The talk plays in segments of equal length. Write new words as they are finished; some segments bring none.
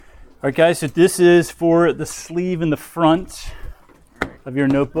All right, guys, so this is for the sleeve in the front of your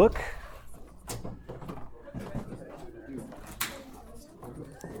notebook.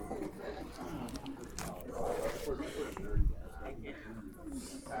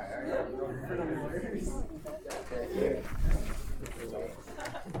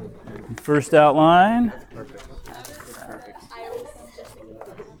 First outline.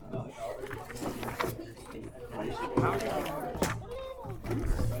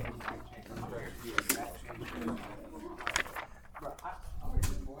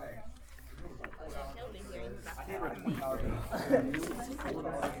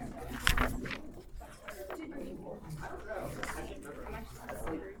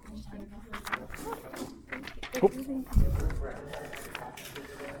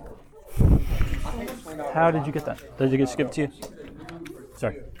 How did you get that? Did it get skipped to you?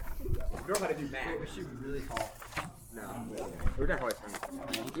 Sorry.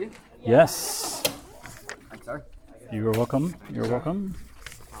 Thank you. Yes. I'm sorry. You are welcome. You're welcome.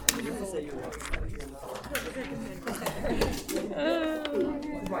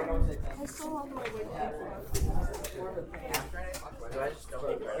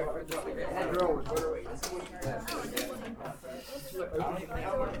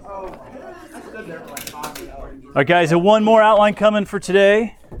 All right, guys, so one more outline coming for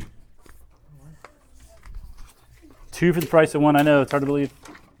today. 2 for the price of 1. I know, it's hard to believe.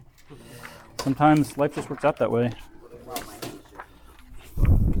 Sometimes life just works out that way.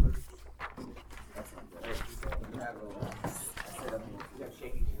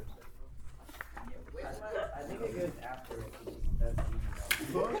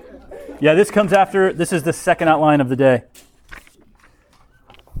 Yeah, this comes after, this is the second outline of the day.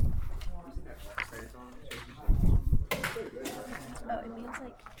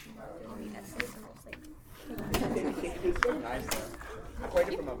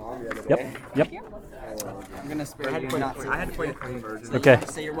 Yep. I'm gonna spare you. I had to play the clean version. Okay.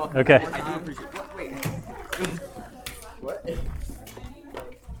 Say you're welcome. Okay. I do appreciate it. Wait. What?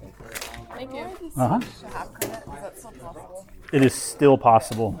 Thank you. Uh-huh. Have credit. Is that still possible? It is still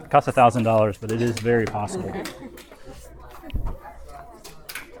possible. It costs $1,000, but it is very possible.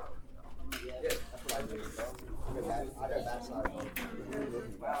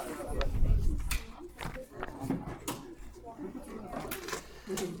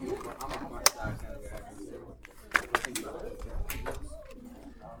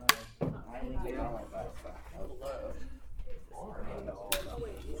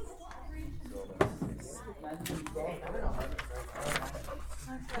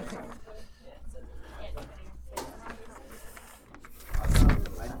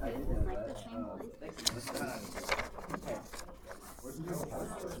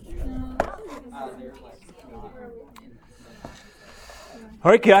 All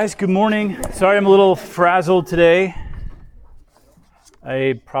right, guys, good morning. Sorry I'm a little frazzled today.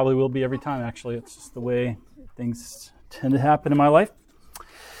 I probably will be every time, actually. It's just the way things tend to happen in my life.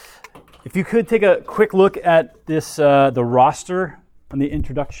 If you could take a quick look at this, the roster on the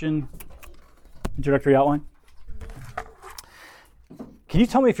introductory outline. Can you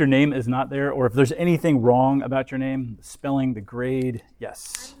tell me if your name is not there or if there's anything wrong about your name? The spelling, the grade,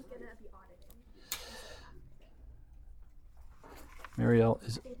 yes. Marielle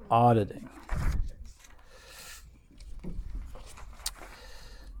is auditing.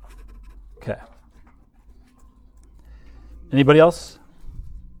 Okay. Anybody else?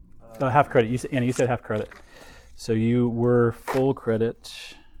 Half credit. You said, Anna, you said half credit. So you were full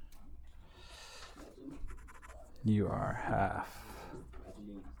credit. You are half.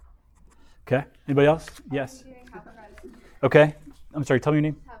 Okay. Anybody else? Yes. Okay. I'm sorry. Tell me your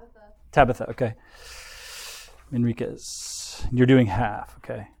name. Tabitha. Okay. Enriquez. You're doing half.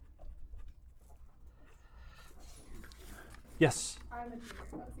 Okay. Yes. I'm a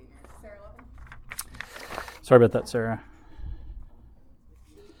junior. Sarah Levin. Sorry about that, Sarah.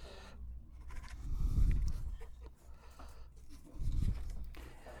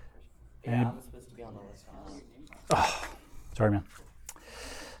 Yeah, I'm supposed to be on the list. Oh, sorry, man.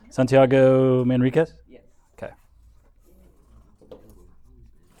 Santiago Manriquez? Yes. Okay. Do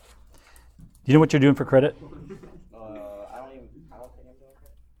you know what you're doing for credit? I don't think I'm doing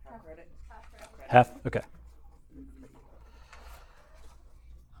half credit. Half? Okay.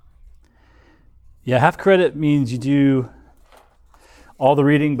 Yeah, half credit means you do all the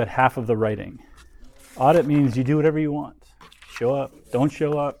reading but half of the writing. Audit means you do whatever you want. Show up, don't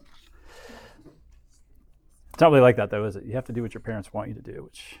show up. It's not really like that, though, is it? You have to do what your parents want you to do,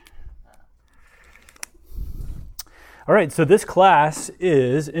 which... All right, so this class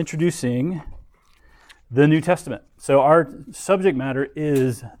is introducing the New Testament. So our subject matter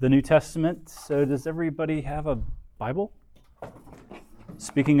is the New Testament. So does everybody have a Bible?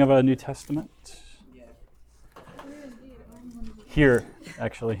 Speaking of a New Testament. Here,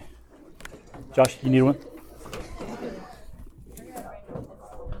 actually. Josh, you need one?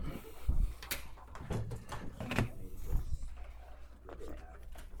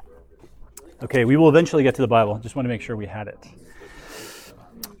 Okay, we will eventually get to the Bible. Just want to make sure we had it.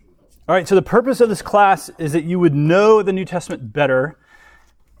 All right, so the purpose of this class is that you would know the New Testament better,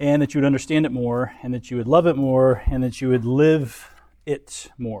 and that you would understand it more, and that you would love it more, and that you would live it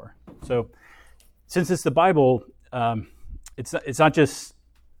more. So since it's the Bible, it's not just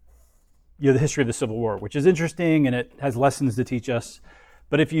the history of the Civil War, which is interesting, and it has lessons to teach us.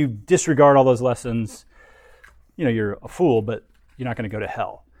 But if you disregard all those lessons, you're a fool, but you're not going to go to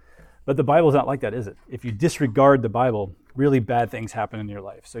hell. But the Bible's not like that, is it? If you disregard the Bible, really bad things happen in your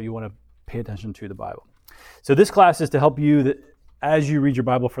life. So you want to pay attention to the Bible. So this class is to help you, as you read your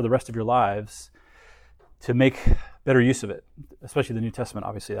Bible for the rest of your lives, to make better use of it, especially the New Testament.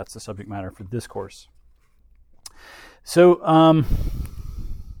 Obviously, that's the subject matter for this course. So,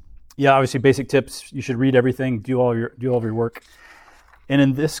 obviously basic tips. You should read everything, do all of your work. And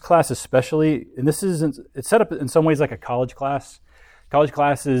in this class especially, and it's set up in some ways like a college class. College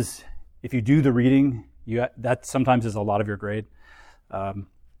classes, if you do the reading, that sometimes is a lot of your grade. And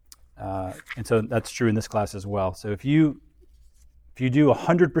so that's true in this class as well. So if you do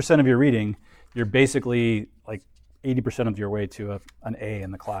 100% of your reading, you're basically like 80% of your way to an A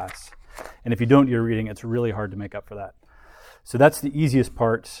in the class. And if you don't do your reading, it's really hard to make up for that. So that's the easiest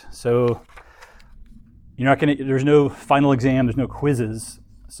part. So there's no final exam, there's no quizzes.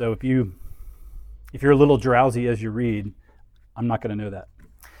 So if you're a little drowsy as you read, I'm not going to know that.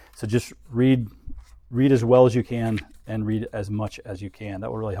 So just read as well as you can and read as much as you can. That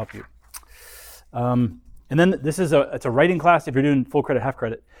will really help you. And then it's a writing class. If you're doing full credit, half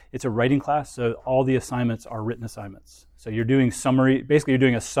credit, it's a writing class. So all the assignments are written assignments. So you're doing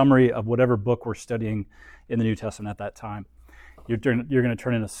a summary of whatever book we're studying in the New Testament at that time. You're going to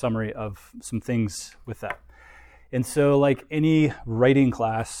turn in a summary of some things with that. And so like any writing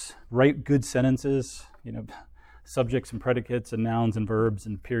class, write good sentences, subjects and predicates and nouns and verbs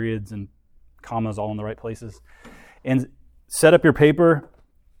and periods and commas all in the right places. And set up your paper.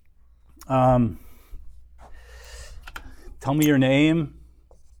 Tell me your name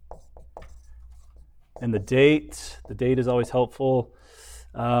and the date. The date is always helpful.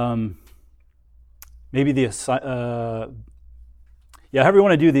 Maybe however you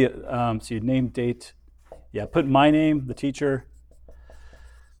want to do so you name, date. Yeah, put my name, the teacher,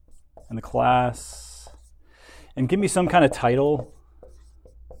 and the class. And give me some kind of title.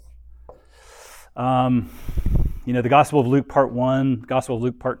 The Gospel of Luke Part 1, Gospel of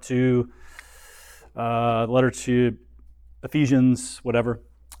Luke Part 2, letter to Ephesians, whatever.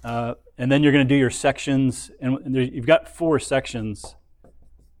 And then you're going to do your sections. And you've got 4 sections.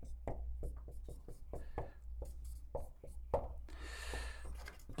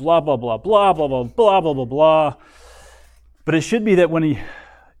 Blah, blah, blah, blah, blah, blah, blah, blah, blah, blah. But it should be that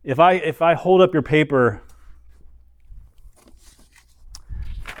if I hold up your paper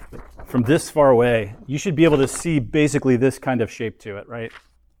from this far away, you should be able to see basically this kind of shape to it, right?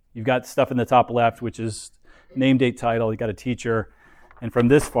 You've got stuff in the top left, which is name, date, title. You've got a teacher. And from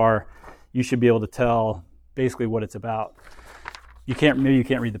this far, you should be able to tell basically what it's about. Maybe you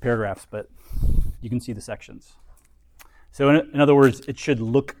can't read the paragraphs, but you can see the sections. So in other words, it should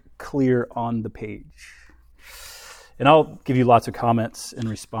look clear on the page. And I'll give you lots of comments in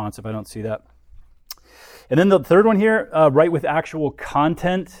response if I don't see that. And then the third one here, write with actual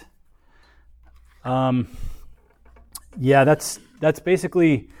content. That's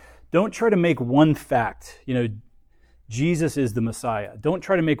basically, don't try to make one fact, Jesus is the Messiah. Don't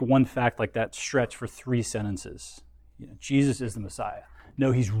try to make one fact like that stretch for 3 sentences. Jesus is the Messiah.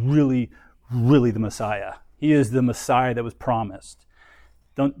 No, he's really, really the Messiah. He is the Messiah that was promised.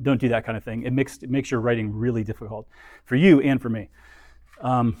 Don't do that kind of thing. It makes your writing really difficult for you and for me.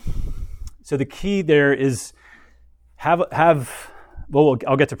 So the key there is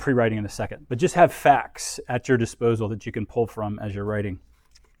I'll get to pre-writing in a second, but just have facts at your disposal that you can pull from as you're writing.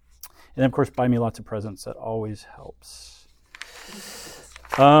 And then, of course, buy me lots of presents. That always helps.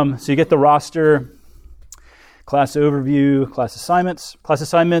 So you get the roster, class overview, class assignments. Class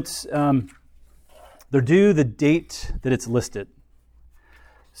assignments, they're due the date that it's listed.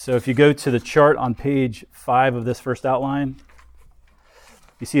 So if you go to the chart on page 5 of this first outline,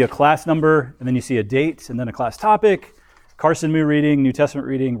 you see a class number, and then you see a date, and then a class topic, Carson Moo reading, New Testament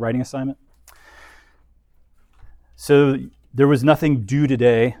reading, writing assignment. So there was nothing due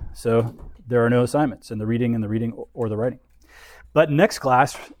today, so there are no assignments in the reading or the writing. But next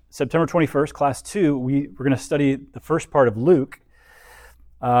class, September 21st, class 2, we're going to study the first part of Luke.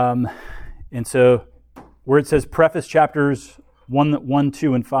 And so where it says preface chapters 1,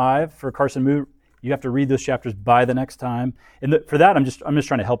 2, and 5 for Carson Moo, you have to read those chapters by the next time. And for that, I'm just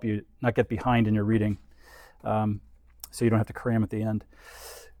trying to help you not get behind in your reading, so you don't have to cram at the end.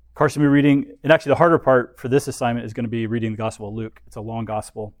 Carson Moo reading, and actually the harder part for this assignment is going to be reading the Gospel of Luke. It's a long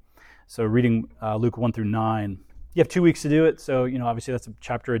Gospel. So reading Luke 1 through 9. You have 2 weeks to do it, so obviously that's a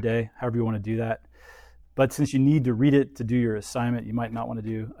chapter a day, however you want to do that. But since you need to read it to do your assignment, you might not want to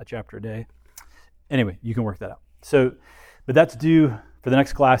do a chapter a day. Anyway, you can work that out. So, but that's due for the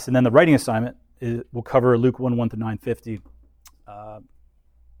next class, and then the writing assignment will cover Luke 1 through 9:50,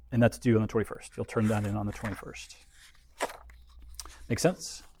 and that's due on the 21st. You'll turn that in on the 21st. Make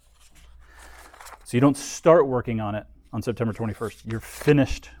sense? So you don't start working on it on September 21st. You're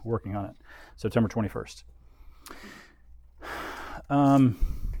finished working on it September 21st.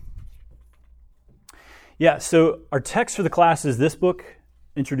 So our text for the class is this book,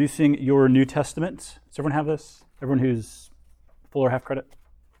 Introducing Your New Testament. Does everyone have this? Everyone who's full or half credit?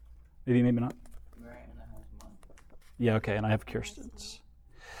 Maybe not. Yeah, okay, and I have Kirsten's.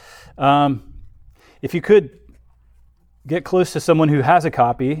 If you could get close to someone who has a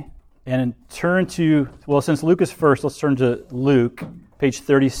copy and turn to, since Luke is first, let's turn to Luke, page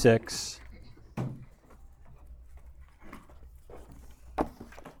 36.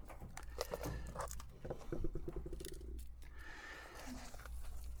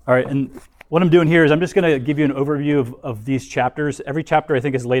 All right, and what I'm doing here is I'm just going to give you an overview of these chapters. Every chapter, I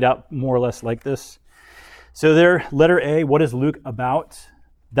think, is laid out more or less like this. So there, letter A, what is Luke about?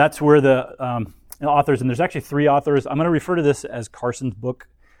 That's where the authors, and there's actually 3 authors. I'm going to refer to this as Carson's book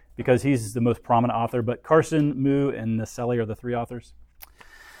because he's the most prominent author, but Carson, Moo, and Naselli are the 3 authors.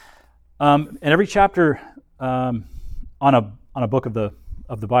 And every chapter on a book of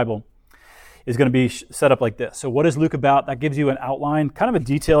the Bible is going to be set up like this. So what is Luke about? That gives you an outline, kind of a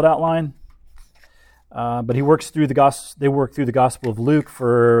detailed outline. But they work through the Gospel of Luke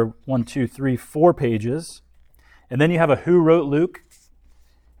for 1, 2, 3, 4 pages. And then you have a who wrote Luke.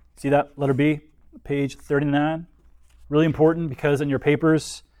 See that, letter B, page 39? Really important because in your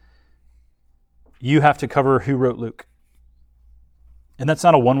papers, you have to cover who wrote Luke. And that's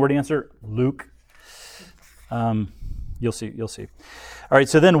not a one-word answer, Luke. You'll see. All right,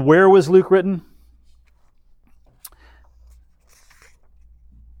 so then where was Luke written?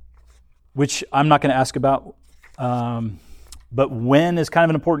 Which I'm not going to ask about. But when is kind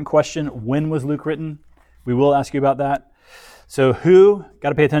of an important question. When was Luke written? We will ask you about that. So who, got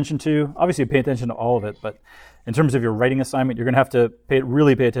to pay attention to. Obviously, pay attention to all of it. But in terms of your writing assignment, you're going to have to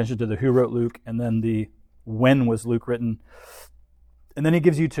really pay attention to the who wrote Luke and then the when was Luke written. And then he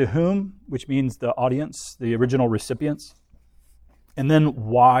gives you to whom, which means the audience, the original recipients. And then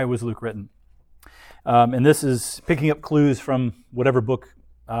why was Luke written? And this is picking up clues from whatever book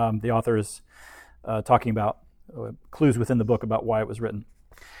the author is talking about, clues within the book about why it was written.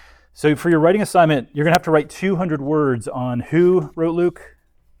 So for your writing assignment, you're going to have to write 200 words on who wrote Luke,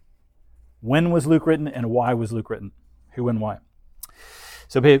 when was Luke written, and why was Luke written. Who and why.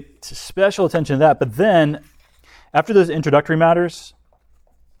 So pay special attention to that. But then, after those introductory matters,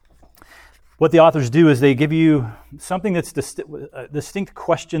 what the authors do is they give you something that's a distinct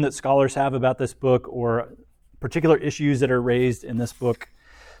question that scholars have about this book or particular issues that are raised in this book.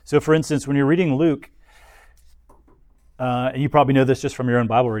 So for instance, when you're reading Luke, and you probably know this just from your own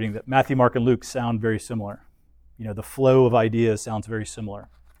Bible reading, that Matthew, Mark, and Luke sound very similar. The flow of ideas sounds very similar,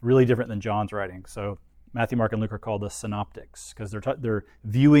 really different than John's writing. So Matthew, Mark, and Luke are called the synoptics because they're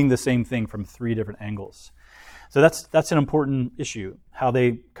viewing the same thing from 3 different angles. So that's an important issue, how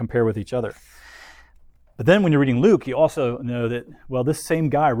they compare with each other. But then when you're reading Luke, you also know that, this same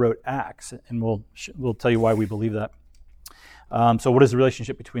guy wrote Acts, and we'll tell you why we believe that. So what is the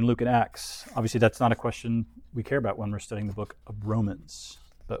relationship between Luke and Acts? Obviously, that's not a question we care about when we're studying the book of Romans.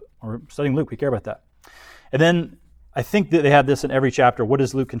 But when we're studying Luke, we care about that. And then I think that they have this in every chapter. What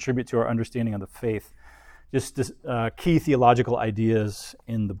does Luke contribute to our understanding of the faith? Just key theological ideas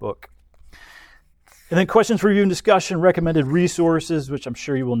in the book. And then questions for review and discussion, recommended resources, which I'm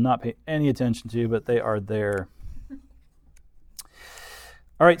sure you will not pay any attention to, but they are there.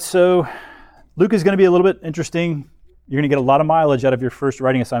 All right, so Luke is going to be a little bit interesting. You're going to get a lot of mileage out of your first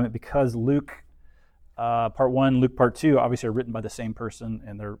writing assignment because Luke Part 1, Luke Part 2, obviously are written by the same person,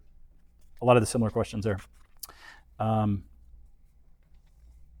 and there are a lot of the similar questions there. All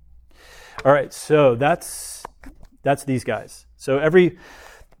right, so that's these guys. So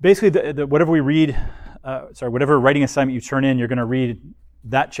basically, whatever we read, whatever writing assignment you turn in, you're going to read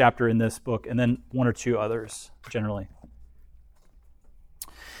that chapter in this book, and then one or two others, generally.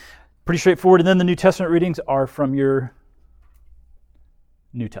 Pretty straightforward. And then the New Testament readings are from your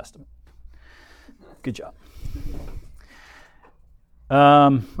New Testament. Good job.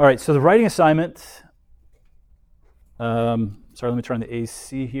 All right, so the writing assignment. Sorry, let me turn on the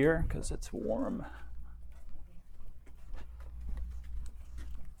AC here because it's warm.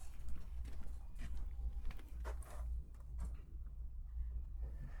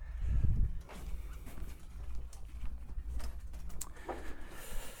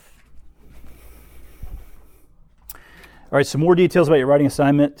 All right, some more details about your writing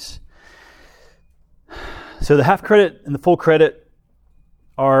assignment. So the half credit and the full credit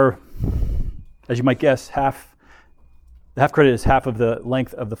are, as you might guess, half. The half credit is half of the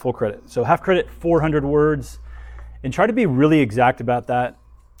length of the full credit. So half credit, 400 words, and try to be really exact about that.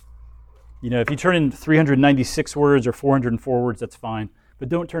 You know, if you turn in 396 words or 404 words, that's fine. But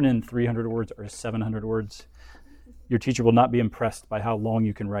don't turn in 300 words or 700 words. Your teacher will not be impressed by how long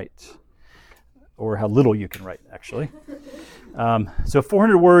you can write, or how little you can write, actually. So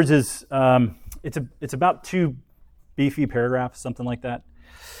 400 words is, it's about 2 beefy paragraphs, something like that.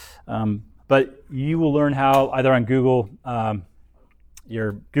 But you will learn how, either on Google,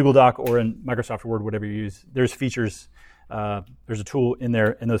 your Google Doc, or in Microsoft Word, whatever you use, there's features, there's a tool in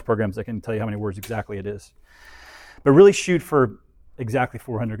there, in those programs, that can tell you how many words exactly it is. But really shoot for exactly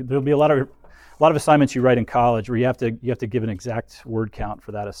 400. There'll be a lot of assignments you write in college where you have to give an exact word count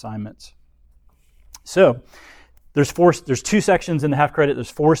for that assignment. So there's 2 sections in the half credit,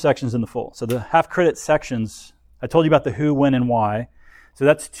 there's 4 sections in the full. So the half credit sections, I told you about the who, when, and why. So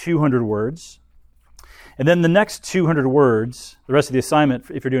that's 200 words. And then the next 200 words, the rest of the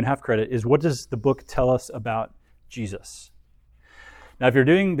assignment, if you're doing half credit, is what does the book tell us about Jesus? Now, if you're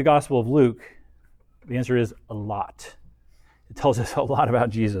doing the Gospel of Luke, the answer is a lot. It tells us a lot about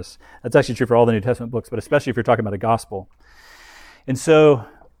Jesus. That's actually true for all the New Testament books, but especially if you're talking about a gospel. And so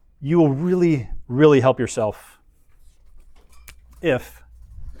you will really, really help yourself if...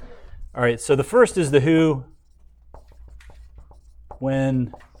 All right, so the first is the who,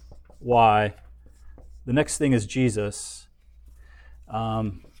 when, why. The next thing is Jesus.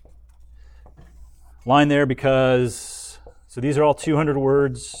 Line there because, so these are all 200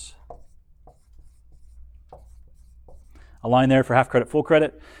 words. A line there for half credit, full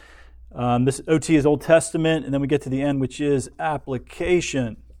credit. This OT is Old Testament, and then we get to the end, which is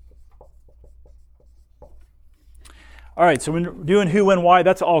application. All right, so when we're doing who, when, why,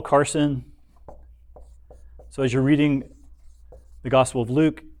 that's all Carson. So as you're reading the Gospel of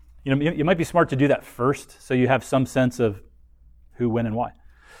Luke, you might be smart to do that first, so you have some sense of who, when, and why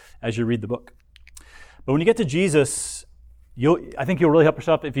as you read the book. But when you get to Jesus, I think you'll really help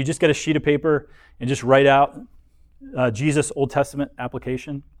yourself if you just get a sheet of paper and just write out Jesus Old Testament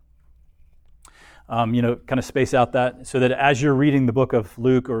application. Kind of space out that so that as you're reading the book of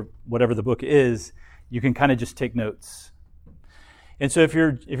Luke or whatever the book is, you can kind of just take notes. And so if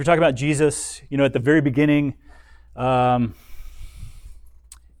you're talking about Jesus, at the very beginning,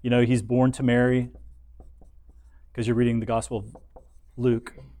 he's born to Mary because you're reading the Gospel of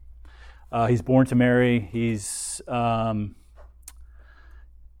Luke. He's born to Mary. He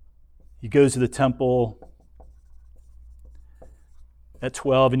goes to the temple at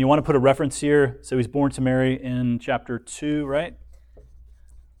 12, and you want to put a reference here. So he's born to Mary in chapter 2, right?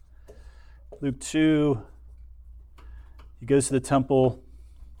 Luke 2. He goes to the temple.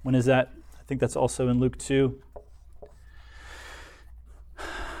 When is that? I think that's also in Luke 2.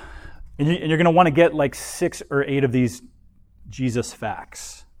 And you're going to want to get like 6 or 8 of these Jesus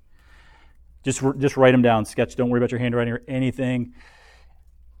facts. Just write them down, sketch. Don't worry about your handwriting or anything.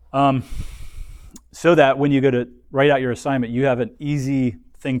 So that when you go to write out your assignment, you have an easy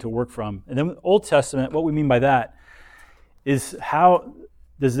thing to work from. And then with Old Testament, what we mean by that is how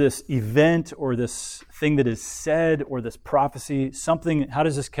does this event or this thing that is said or this prophecy, how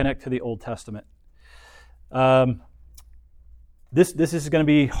does this connect to the Old Testament? This is going to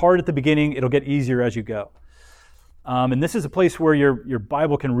be hard at the beginning. It'll get easier as you go. And this is a place where your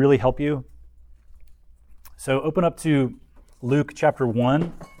Bible can really help you. So open up to Luke chapter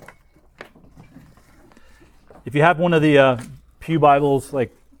 1. If you have one of the Pew Bibles,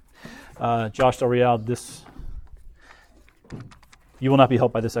 like Josh Del Real, you will not be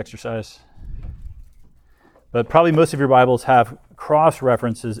helped by this exercise. But probably most of your Bibles have cross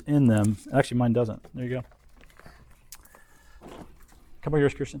references in them. Actually, mine doesn't. There you go. Come over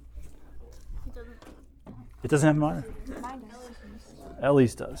yours, Kirsten. It doesn't have mine? Mine does.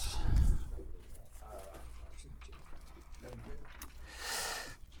 Ellie's does.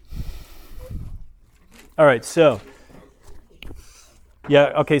 All right, so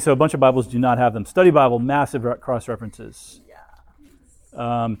Yeah, okay, so a bunch of Bibles do not have them. Study Bible, massive cross-references.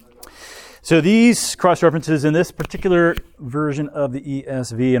 So these cross-references in this particular version of the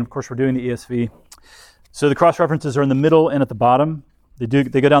ESV, and of course we're doing the ESV, so the cross-references are in the middle and at the bottom. They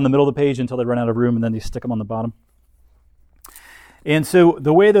go down the middle of the page until they run out of room, and then they stick them on the bottom. And so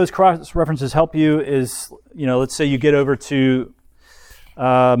the way those cross-references help you is, let's say you get over to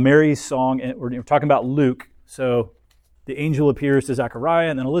Mary's song, and we're talking about Luke. So the angel appears to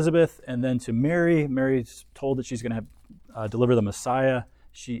Zechariah and then Elizabeth, and then to Mary. Mary's told that she's going to deliver the Messiah.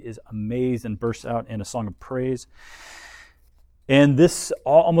 She is amazed and bursts out in a song of praise. And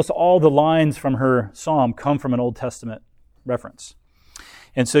almost all the lines from her psalm come from an Old Testament reference.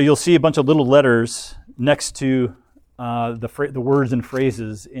 And so you'll see a bunch of little letters next to the words and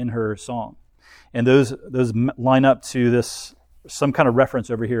phrases in her song. And those line up to some kind of reference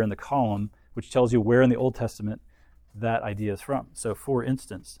over here in the column, which tells you where in the Old Testament that idea is from. So for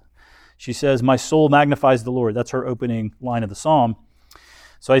instance, she says, "My soul magnifies the Lord." That's her opening line of the psalm.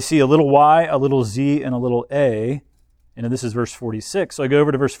 So I see a little Y, a little Z, and a little A. And this is verse 46. So I go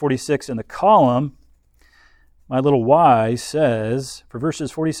over to verse 46 in the column. My little Y says, for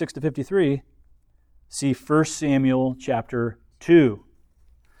verses 46 to 53, see 1 Samuel chapter 2.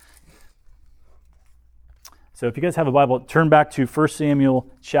 So if you guys have a Bible, turn back to 1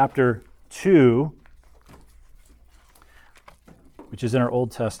 Samuel chapter 2, which is in our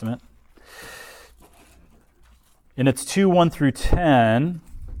Old Testament. And it's 2:1 through 10.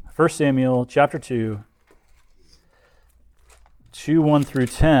 1 Samuel chapter 2, 2:1 through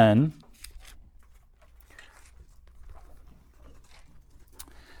 10.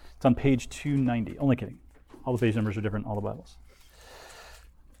 It's on page 290. Only kidding. All the page numbers are different in all the Bibles.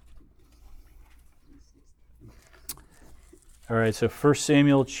 All right, so 1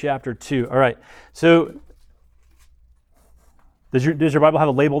 Samuel chapter 2. All right, so does your Bible have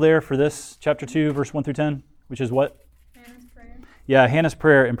a label there for this, chapter 2, verse 1 through 10, which is what? Hannah's prayer. Yeah, Hannah's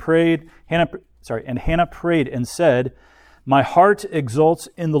prayer. And Hannah prayed and said, "My heart exults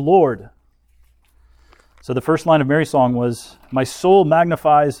in the Lord." So the first line of Mary's song was, "My soul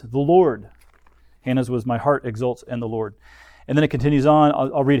magnifies the Lord." Hannah's was, "My heart exults in the Lord." And then it continues on.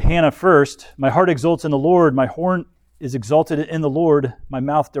 I'll read Hannah first. "My heart exults in the Lord. My horn is exalted in the Lord. My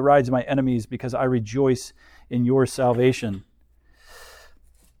mouth derides my enemies because I rejoice in your salvation."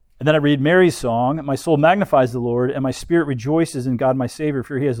 And then I read Mary's song. "My soul magnifies the Lord, and my spirit rejoices in God my Savior,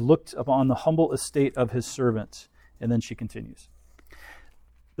 for he has looked upon the humble estate of his servant." And then she continues.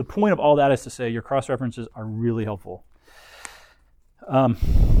 The point of all that is to say your cross-references are really helpful.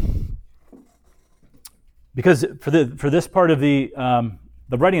 Because for this part of the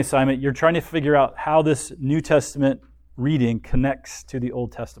writing assignment, you're trying to figure out how this New Testament reading connects to the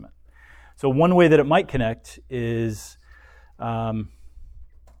Old Testament. So one way that it might connect is, in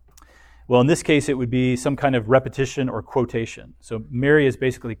this case, it would be some kind of repetition or quotation. So Mary is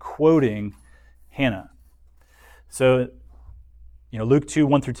basically quoting Hannah. So, Luke 2,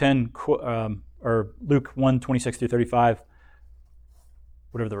 1 through 10, or Luke 1, 26 through 35,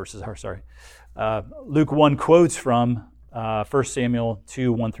 whatever the verses are, sorry. Luke 1 quotes from 1 Samuel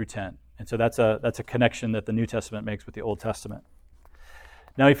 2, 1 through 10. And so that's a connection that the New Testament makes with the Old Testament.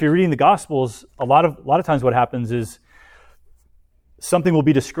 Now, if you're reading the Gospels, a lot of times what happens is something will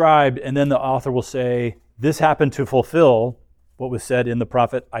be described, and then the author will say, "This happened to fulfill what was said in the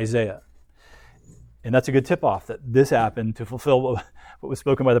prophet Isaiah." And that's a good tip-off, that this happened to fulfill what was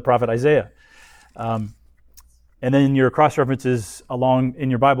spoken by the prophet Isaiah. And then your cross-references along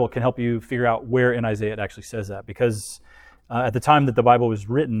in your Bible can help you figure out where in Isaiah it actually says that. Because at the time that the Bible was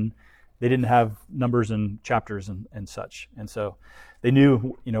written, they didn't have numbers and chapters and such. And so they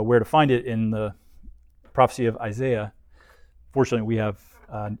knew where to find it in the prophecy of Isaiah. Fortunately, we have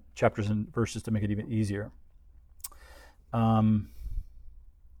chapters and verses to make it even easier.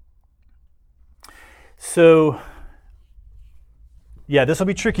 So, this will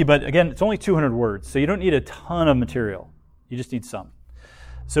be tricky, but again, it's only 200 words, so you don't need a ton of material. You just need some.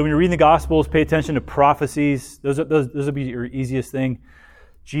 So when you're reading the Gospels, pay attention to prophecies. Those will be your easiest thing.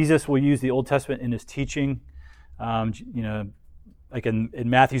 Jesus will use the Old Testament in his teaching. Like in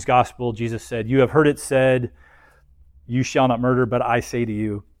Matthew's Gospel, Jesus said, "You have heard it said, 'You shall not murder,' but I say to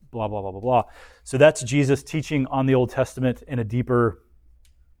you," blah, blah, blah, blah, blah. So that's Jesus teaching on the Old Testament in a deeper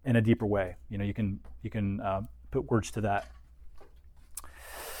way. You can put words to that.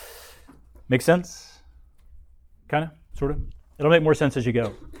 Make sense? Kind of, sort of. It'll make more sense as you go.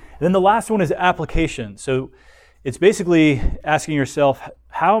 And then the last one is application. So it's basically asking yourself,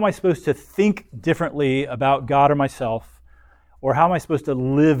 how am I supposed to think differently about God or myself, or how am I supposed to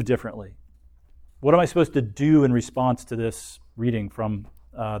live differently? What am I supposed to do in response to this reading from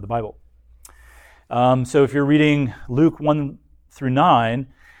the Bible? So if you're reading Luke 1 through 9,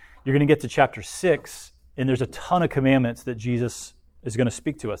 you're going to get to chapter 6, and there's a ton of commandments that Jesus is going to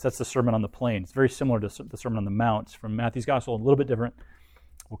speak to us. That's the Sermon on the Plain. It's very similar to the Sermon on the Mount from Matthew's Gospel, a little bit different.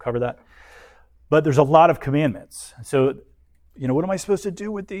 We'll cover that. But there's a lot of commandments. So, what am I supposed to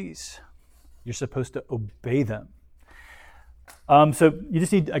do with these? You're supposed to obey them. So you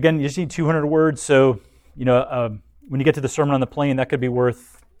just need 200 words. So, when you get to the Sermon on the Plain, that could be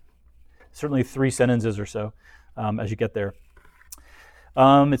worth certainly 3 sentences or so as you get there.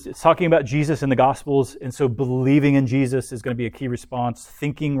 It's talking about Jesus in the Gospels, and so believing in Jesus is going to be a key response.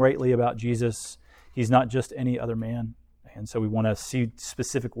 Thinking rightly about Jesus. He's not just any other man. And so we want to see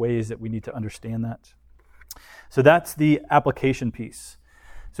specific ways that we need to understand that. So that's the application piece.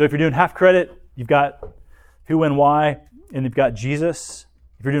 So if you're doing half credit, you've got who, when, why, and you've got Jesus.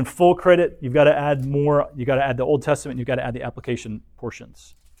 If you're doing full credit, you've got to add more. You've got to add the Old Testament, and you've got to add the application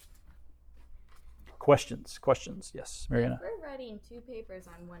portions. Questions? Yes, Mariana. If we're writing 2 papers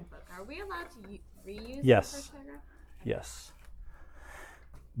on one book, are we allowed to reuse Yes. the first paragraph? Yes.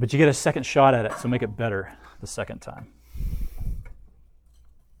 But you get a second shot at it, so make it better the second time.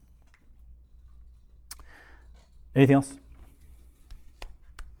 Anything else?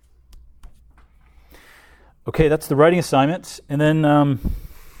 Okay, that's the writing assignment. And then,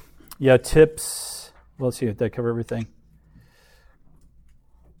 tips. Well, let's see, did I cover everything?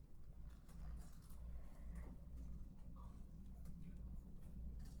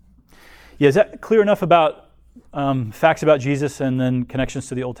 Yeah, is that clear enough about facts about Jesus and then connections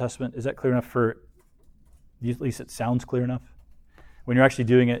to the Old Testament? Is that clear enough for, at least it sounds clear enough? When you're actually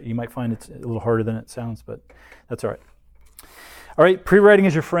doing it, you might find it's a little harder than it sounds, but that's all right. All right, pre-writing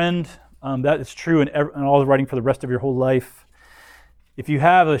is your friend. That is true in all the writing for the rest of your whole life. If you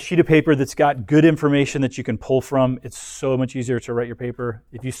have a sheet of paper that's got good information that you can pull from, it's so much easier to write your paper.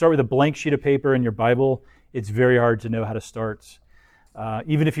 If you start with a blank sheet of paper in your Bible, it's very hard to know how to start.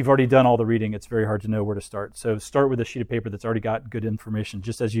 Even if you've already done all the reading, it's very hard to know where to start. So start with a sheet of paper that's already got good information,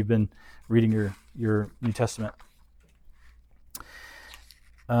 just as you've been reading your New Testament.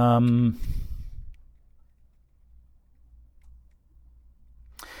 And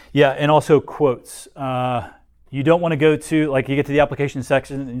also quotes. You don't want to go to, you get to the application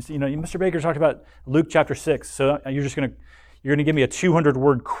section, and Mr. Baker talked about Luke chapter 6, so you're going to give me a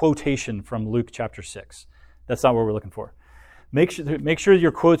 200-word quotation from Luke chapter 6. That's not what we're looking for. Make sure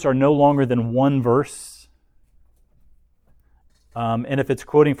your quotes are no longer than one verse. And if it's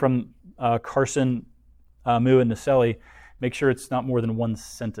quoting from Carson, Moo, and Naselli, make sure it's not more than one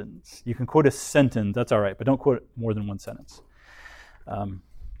sentence. You can quote a sentence, that's all right, but don't quote more than one sentence. And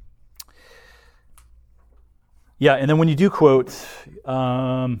then when you do quote,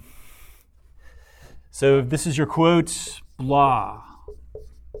 so this is your quote, blah,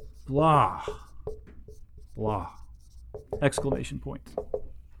 blah, blah, exclamation point.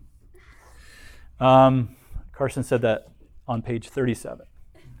 Carson said that on page 37.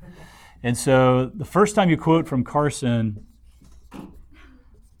 And so the first time you quote from Carson,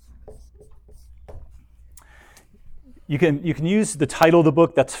 you can use the title of the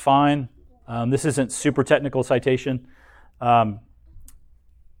book, that's fine. This isn't super technical citation.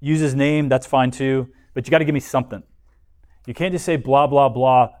 Use his name, that's fine too, but you got to give me something. You can't just say blah, blah,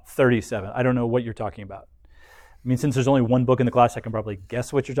 blah, 37. I don't know what you're talking about. I mean, since there's only one book in the class, I can probably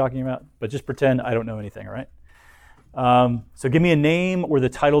guess what you're talking about, but just pretend I don't know anything, all right? So give me a name or the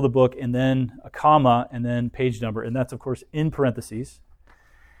title of the book, and then a comma, and then page number, and that's, of course, in parentheses.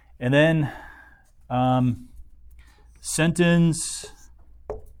 And then sentence,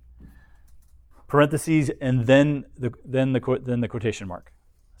 parentheses, and then the quotation mark.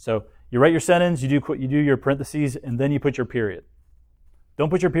 So you write your sentence, you do your parentheses, and then you put your period.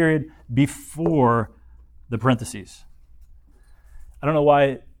 Don't put your period before the parentheses. I don't know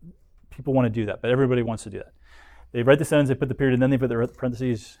why people want to do that, but everybody wants to do that. They write the sentence, they put the period, and then they put the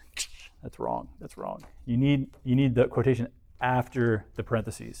parentheses. That's wrong. That's wrong. You need the quotation after the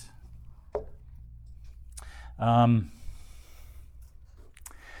parentheses. And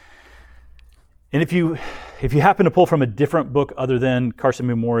if you happen to pull from a different book other than Carson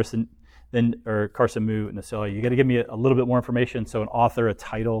Moo Morris or Carson Moo Naselli, you got to give me a little bit more information. So an author, a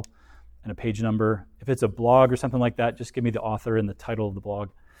title, and a page number. If it's a blog or something like that, just give me the author and the title of the blog,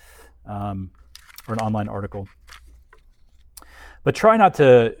 or an online article. But try not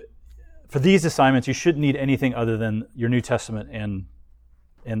to. For these assignments, you shouldn't need anything other than your New Testament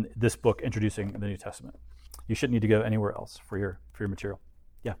and this book introducing the New Testament. You shouldn't need to go anywhere else for your material.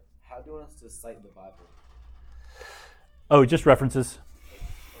 Yeah. How do you want us to cite the Bible? Oh, just references.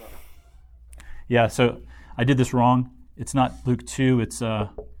 Yeah, so I did this wrong. It's not Luke 2, it's Born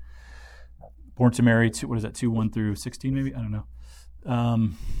to Mary, 2, what is that, 2, 1 through 16 maybe? I don't know.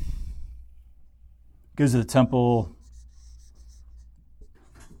 Goes to the temple.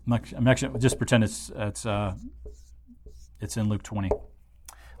 I'm actually just pretend it's in Luke 20,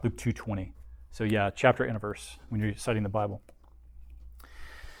 Luke 2:20. So yeah, chapter and a verse when you're studying the Bible.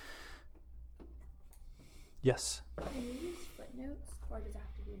 Yes. Can you use footnotes, or does it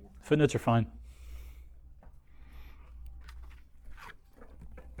have to be in the front? Footnotes are fine.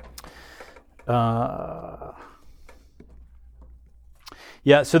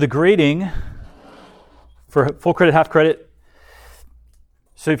 Yeah, so the grading for full credit, half credit.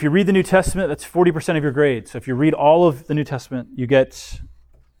 So if you read the New Testament, that's 40% of your grade. So if you read all of the New Testament, you're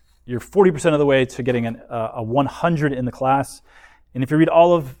 40% of the way to getting a 100 in the class. And if you read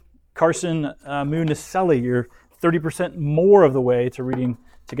all of Carson Mu Naselli, you're 30% more of the way to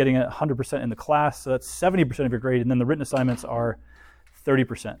getting 100% in the class. So that's 70% of your grade. And then the written assignments are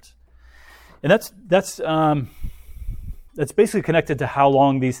 30%. And that's basically connected to how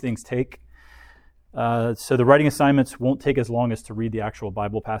long these things take. So the writing assignments won't take as long as to read the actual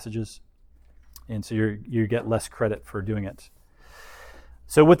Bible passages. And so you get less credit for doing it.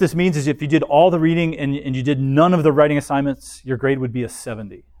 So what this means is if you did all the reading and you did none of the writing assignments, your grade would be a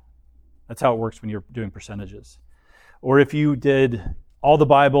 70. That's how it works when you're doing percentages. Or if you did all the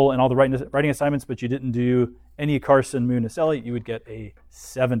Bible and all the writing assignments, but you didn't do any Carson Mu Naselli, you would get a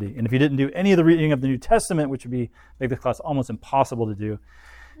 70. And if you didn't do any of the reading of the New Testament, which would make the class almost impossible to do,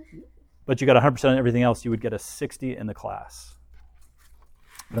 but you got 100% on everything else, you would get a 60 in the class.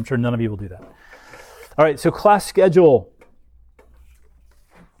 But I'm sure none of you will do that. All right, so class schedule.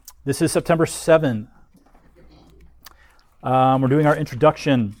 This is September 7. We're doing our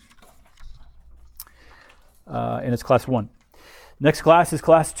introduction, and it's class 1. Next class is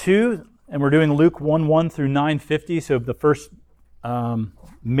class 2, and we're doing Luke 1:1 through 9:50, so the first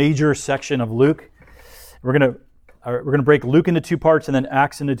major section of Luke. We're going to break Luke into 2 parts and then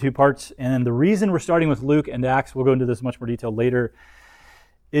Acts into 2 parts. And the reason we're starting with Luke and Acts, we'll go into this much more detail later,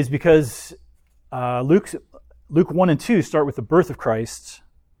 is because Luke 1 and 2 start with the birth of Christ.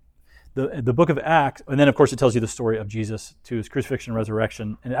 The book of Acts, and then of course it tells you the story of Jesus to his crucifixion and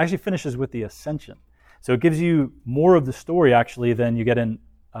resurrection, and it actually finishes with the ascension. So it gives you more of the story actually than you get in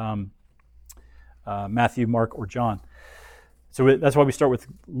Matthew, Mark, or John. So that's why we start with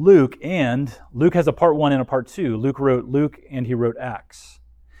Luke, and Luke has a part 1 and a part 2. Luke wrote Luke and he wrote Acts.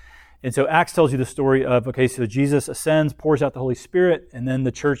 And so Acts tells you the story of, okay, so Jesus ascends, pours out the Holy Spirit, and then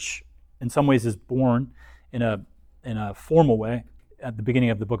the church in some ways is born in a formal way at the beginning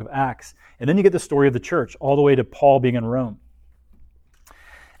of the book of Acts. And then you get the story of the church all the way to Paul being in Rome.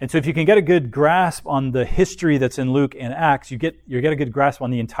 And so if you can get a good grasp on the history that's in Luke and Acts, you get a good grasp on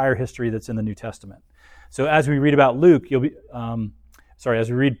the entire history that's in the New Testament. So as we read about Luke, as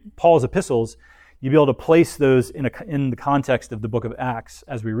we read Paul's epistles, you'll be able to place those in the context of the book of Acts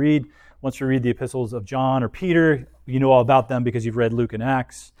as we read. Once we read the epistles of John or Peter, you know all about them because you've read Luke and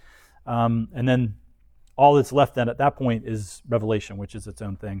Acts. And then all that's left then at that point is Revelation, which is its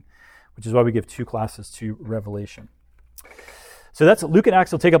own thing, which is why we give 2 classes to Revelation. So that's Luke and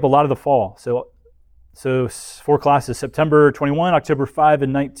Acts will take up a lot of the fall. So 4 classes, September 21, October 5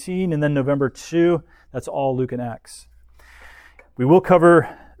 and 19, and then November 2. That's all Luke and Acts. We will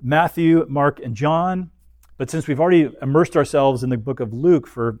cover Matthew, Mark, and John, but since we've already immersed ourselves in the book of Luke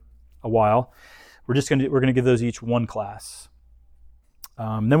for a while, we're going to give those each 1 class.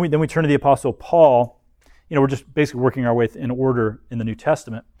 Then we turn to the Apostle Paul. We're just basically working our way in order in the New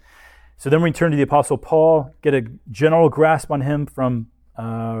Testament. So then we turn to the Apostle Paul, get a general grasp on him from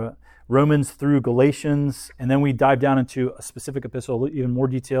Romans through Galatians, and then we dive down into a specific epistle, even more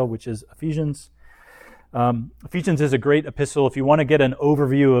detail, which is Ephesians. Ephesians is a great epistle. If you want to get an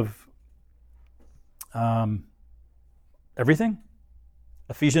overview of everything,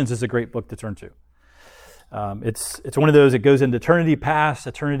 Ephesians is a great book to turn to. It's one of those that goes into eternity past,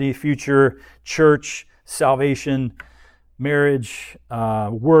 eternity future, church, salvation, marriage,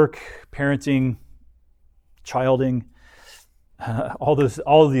 work, parenting, childing.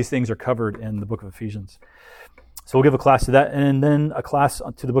 All of these things are covered in the book of Ephesians. So we'll give a class to that, and then a class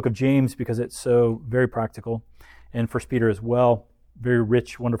to the book of James because it's so very practical, and 1 Peter as well. Very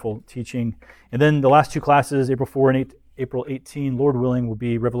rich, wonderful teaching. And then the last 2 classes, April 4 and April 18, Lord willing, will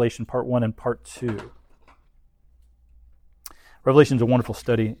be Revelation Part 1 and Part 2. Revelation is a wonderful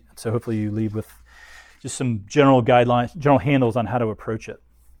study, so hopefully you leave with just some general guidelines, general handles on how to approach it.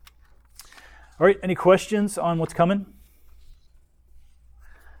 All right, any questions on what's coming?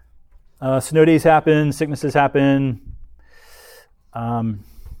 Snow days happen, sicknesses happen.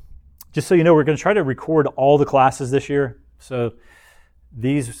 just so you know, we're going to try to record all the classes this year. So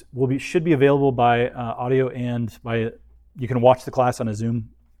these should be available by audio and you can watch the class on a Zoom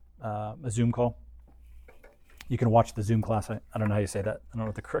call. You can watch the Zoom class. I don't know how you say that. I don't know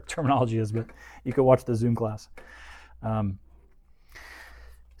what the correct terminology is, but you can watch the Zoom class.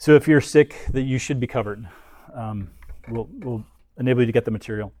 So if you're sick, that you should be covered. We'll enable you to get the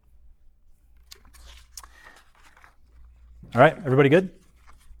material. All right, everybody good?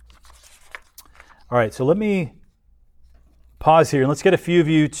 All right, so let me pause here and let's get a few of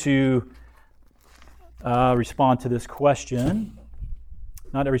you to respond to this question.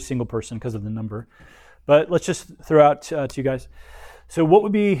 Not every single person because of the number, but let's just throw out to you guys. So what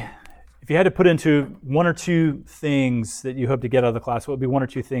would be, if you had to put into one or two things that you hope to get out of the class, what would be one or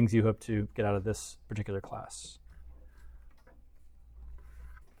two things you hope to get out of this particular class?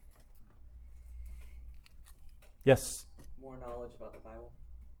 Yes? More knowledge about the Bible.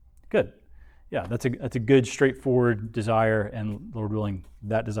 Good. Yeah, that's a good, straightforward desire, and Lord willing,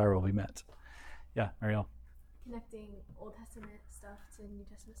 that desire will be met. Yeah, Marielle. Connecting Old Testament stuff to New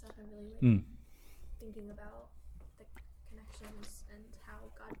Testament stuff, I'm really thinking about the connections and how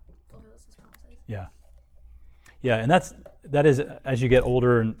God fulfills His promises. Yeah, and that is as you get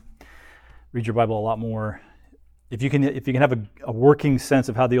older and read your Bible a lot more. If you can have a working sense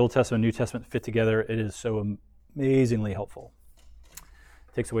of how the Old Testament and New Testament fit together, it is so amazingly helpful.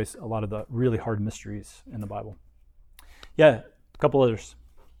 It takes away a lot of the really hard mysteries in the Bible. Yeah, a couple others.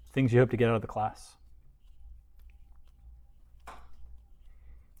 Things you hope to get out of the class.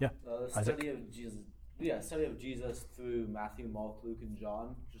 Yeah. Study of Jesus. Yeah, study of Jesus through Matthew, Mark, Luke, and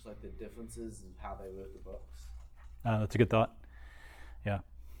John. Just like the differences of how they wrote the books. That's a good thought. Yeah.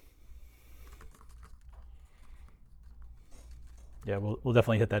 Yeah, we'll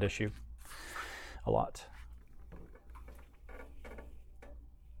definitely hit that issue a lot.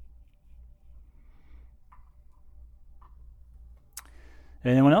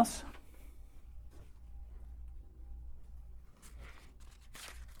 Anyone else?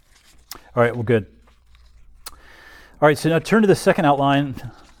 All right, well, good. All right, so now turn to the second outline.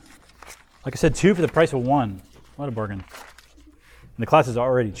 Like I said, 2 for the price of 1. What a bargain. And the class is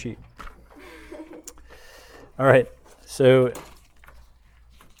already cheap. All right, so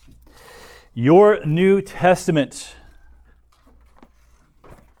your New Testament.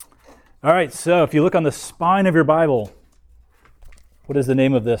 All right, so if you look on the spine of your Bible, what is the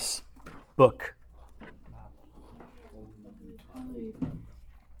name of this book?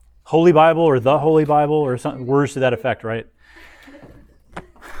 Holy Bible or the Holy Bible or some words to that effect, right?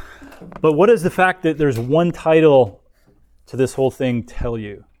 But what does the fact that there's one title to this whole thing tell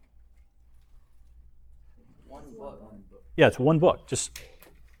you? One book. Yeah, it's one book. Just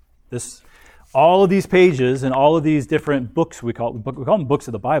this, all of these pages and all of these different books we call them books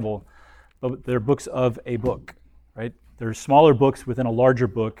of the Bible, but they're books of a book, right? There's smaller books within a larger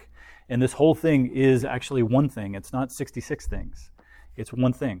book, and this whole thing is actually one thing. It's not 66 things. It's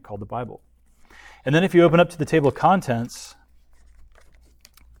one thing called the Bible. And then if you open up to the table of contents,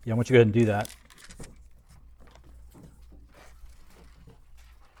 I want you to go ahead and do that.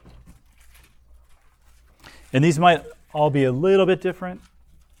 And these might all be a little bit different.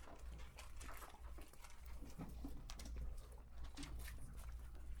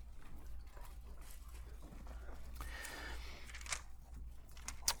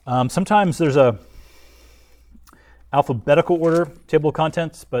 Sometimes there's a alphabetical order table of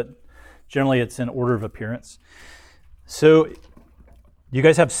contents, but generally it's in order of appearance. So you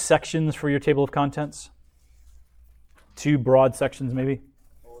guys have sections for your table of contents? 2 broad sections maybe?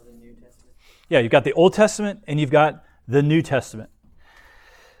 Old and New Testament. Yeah, you've got the Old Testament and you've got the New Testament.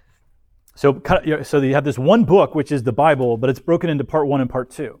 So you have this one book, which is the Bible, but it's broken into part 1 and part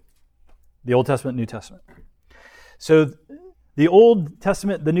 2. The Old Testament, New Testament. So the Old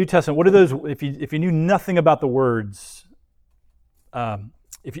Testament, the New Testament, what are those? If you knew nothing about the words,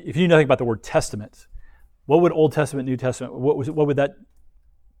 if you knew nothing about the word Testament, what would Old Testament, New Testament, what would that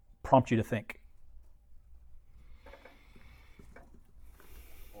prompt you to think?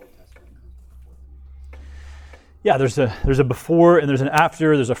 Old Testament comes before the New Testament. Yeah, there's a before and there's an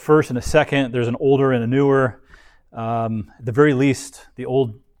after. There's a first and a second. There's an older and a newer. At the very least, the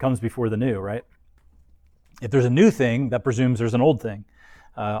old comes before the new, right? If there's a new thing, that presumes there's an old thing,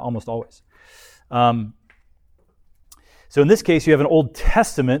 almost always. So in this case, you have an Old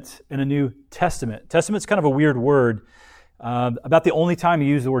Testament and a New Testament. Testament's kind of a weird word. About the only time you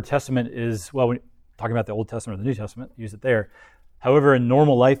use the word testament is, well, when you're talking about the Old Testament or the New Testament, use it there. However, in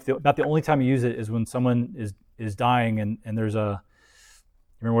normal life, about the only time you use it is when someone is dying and there's a,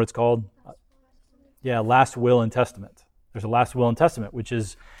 you remember what it's called? Yeah, last will and testament. There's a last will and testament, which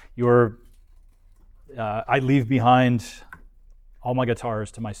is your, I leave behind all my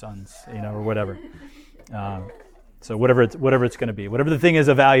guitars to my sons, or whatever. So whatever it's going to be, whatever the thing is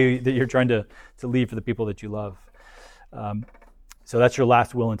of value that you're trying to leave for the people that you love. So that's your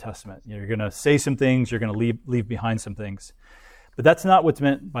last will and testament. You're going to say some things, you're going to leave behind some things. But that's not what's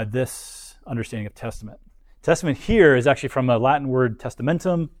meant by this understanding of testament. Testament here is actually from a Latin word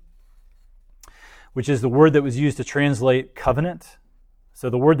testamentum, which is the word that was used to translate covenant. So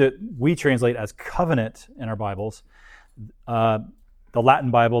the word that we translate as covenant in our Bibles, the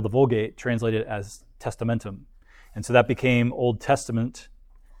Latin Bible, the Vulgate, translated as testamentum. And so that became Old Testament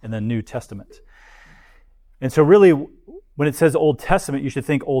and then New Testament. And so really, when it says Old Testament, you should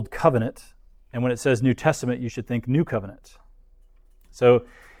think Old Covenant. And when it says New Testament, you should think New Covenant. So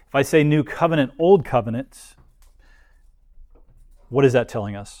if I say New Covenant, Old Covenant, what is that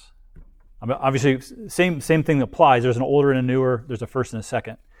telling us? I mean, obviously, same thing applies. There's an older and a newer. There's a first and a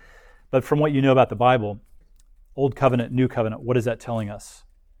second. But from what you know about the Bible, Old Covenant, New Covenant, what is that telling us?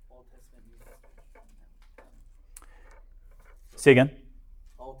 Old Testament, New Testament. Say again.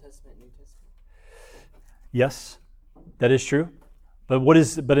 Old Testament, New Testament. Yes, that is true.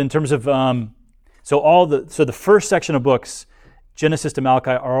 But in terms of so the first section of books, Genesis to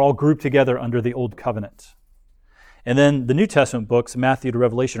Malachi, are all grouped together under the Old Covenant. And then the New Testament books, Matthew to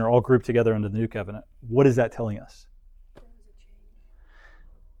Revelation, are all grouped together under the New Covenant. What is that telling us?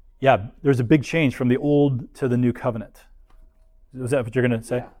 Yeah, there's a big change from the Old to the New Covenant. Is that what you're going to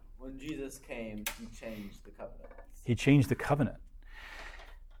say? Yeah. When Jesus came, he changed the covenant. He changed the covenant.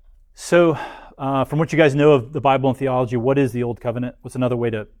 So, from what you guys know of the Bible and theology, what is the Old Covenant? What's another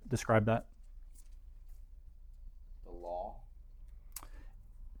way to describe that? The law.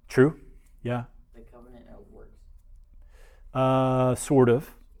 True. Yeah. The covenant of works. Sort of.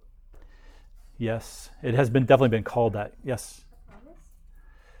 Yes. It has definitely been called that. Yes.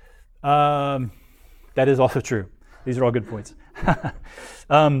 That is also true. These are all good points.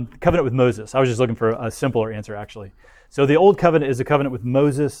 Covenant with Moses. I was just looking for a simpler answer, actually. So the Old Covenant is a covenant with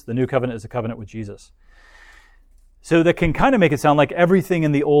Moses. The New Covenant is a covenant with Jesus. So that can kind of make it sound like everything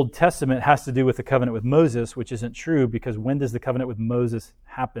in the Old Testament has to do with the covenant with Moses, which isn't true, because when does the covenant with Moses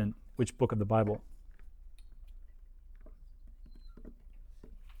happen? Which book of the Bible?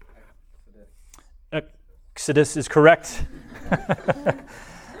 Exodus is correct.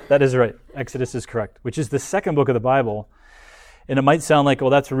 That is right. Exodus is correct, which is the second book of the Bible. And it might sound like, well,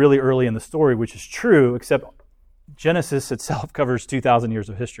 that's really early in the story, which is true, except Genesis itself covers 2,000 years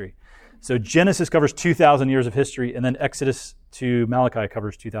of history. So Genesis covers 2,000 years of history, and then Exodus to Malachi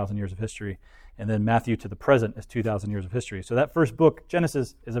covers 2,000 years of history, and then Matthew to the present is 2,000 years of history. So that first book,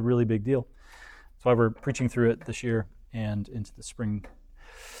 Genesis, is a really big deal. That's why we're preaching through it this year and into the spring.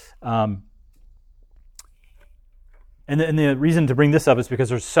 And the reason to bring this up is because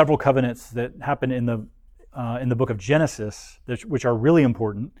there's several covenants that happen in the book of Genesis, which are really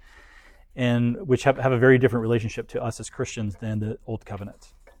important and which have a very different relationship to us as Christians than the Old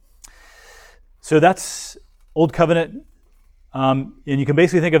Covenant. So that's Old Covenant. And you can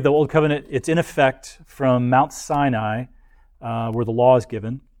basically think of the Old Covenant, it's in effect from Mount Sinai, where the law is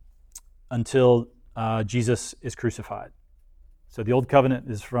given, until Jesus is crucified. So the Old Covenant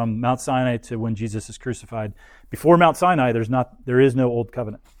is from Mount Sinai to when Jesus is crucified. Before Mount Sinai, there is no Old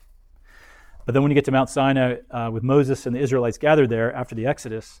Covenant. But then when you get to Mount Sinai with Moses and the Israelites gathered there after the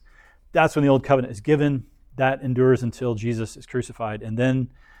Exodus, that's when the Old Covenant is given. That endures until Jesus is crucified. And then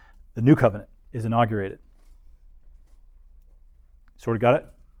the New Covenant is inaugurated. Sort of got it?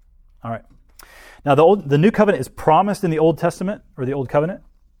 All right. Now the New Covenant is promised in the Old Testament, or the Old Covenant.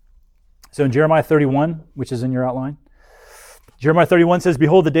 So in Jeremiah 31, which is in your outline, Jeremiah 31 says,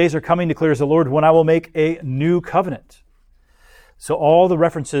 "Behold, the days are coming, declares the Lord, when I will make a new covenant." So all the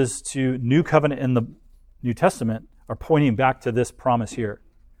references to new covenant in the New Testament are pointing back to this promise here.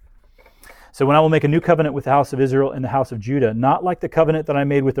 So when I will make a new covenant with the house of Israel and the house of Judah, not like the covenant that I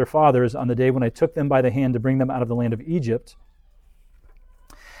made with their fathers on the day when I took them by the hand to bring them out of the land of Egypt.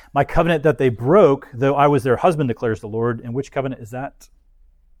 My covenant that they broke, though I was their husband, declares the Lord. And which covenant is that?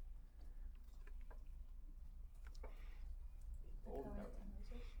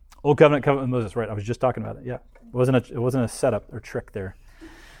 Old Covenant with Moses, right? I was just talking about it. Yeah, it wasn't a setup or trick there.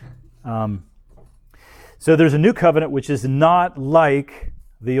 So there's a new covenant which is not like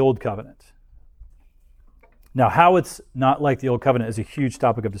the Old Covenant. Now, how it's not like the Old Covenant is a huge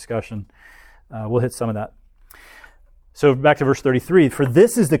topic of discussion. We'll hit some of that. So back to verse 33. "For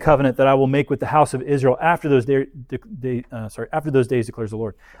this is the covenant that I will make with the house of Israel after those days, declares the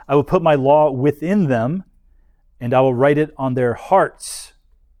Lord. I will put my law within them, and I will write it on their hearts."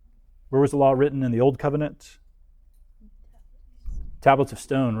 Where was the law written in the Old Covenant? tablets of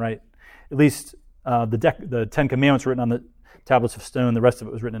stone, right? At least the Ten Commandments were written on the tablets of stone. The rest of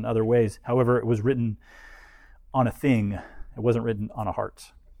it was written in other ways. However, it was written on a thing. It wasn't written on a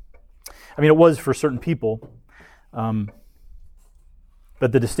heart. I mean, it was for certain people.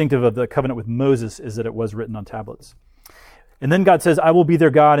 But the distinctive of the covenant with Moses is that it was written on tablets. And then God says, I will be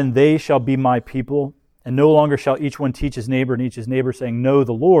their God, and they shall be my people. And no longer shall each one teach his neighbor and each his neighbor, saying, Know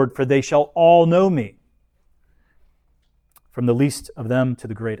the Lord, for they shall all know me. From the least of them to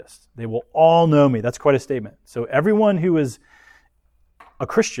the greatest. They will all know me. That's quite a statement. So everyone who is a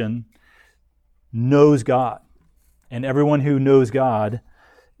Christian knows God. And everyone who knows God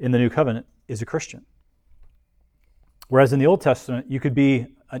in the New Covenant is a Christian. Whereas in the Old Testament, you could be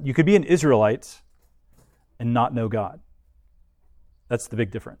an Israelite and not know God. That's the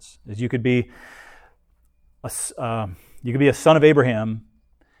big difference. Is you could be a son of Abraham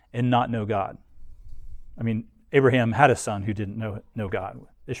and not know God. I mean, Abraham had a son who didn't know God,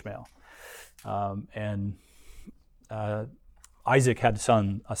 Ishmael, and Isaac had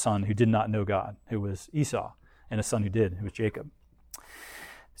a son who did not know God, who was Esau, and a son who did, who was Jacob.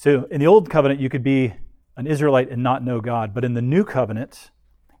 So in the Old Covenant, you could be an Israelite and not know God. But in the New Covenant,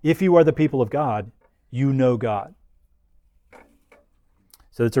 if you are the people of God, you know God.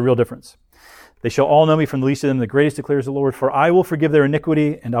 So it's a real difference. They shall all know me, from the least of them to the greatest, declares the Lord, for I will forgive their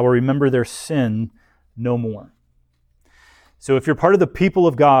iniquity and I will remember their sin no more. So if you're part of the people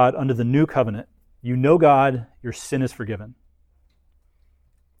of God under the New Covenant, you know God, your sin is forgiven.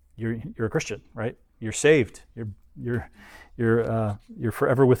 You're a Christian, right? You're saved. You're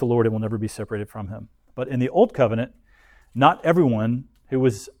forever with the Lord and will never be separated from Him. But in the Old Covenant, not everyone who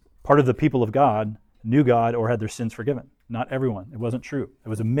was part of the people of God knew God or had their sins forgiven. Not everyone. It wasn't true. It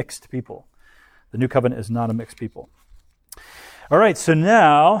was a mixed people. The New Covenant is not a mixed people. All right, so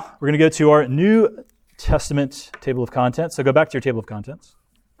now we're going to go to our New Testament table of contents. So go back to your table of contents.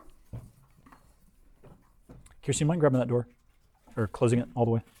 Kirsten, you mind grabbing that door? Or closing it all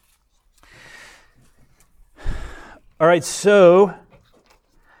the way? All right, so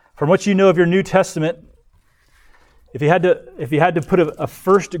from what you know of your New Testament, if you had to put a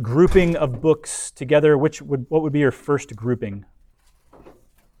first grouping of books together, what would be your first grouping?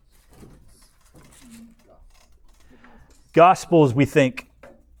 Gospels, we think,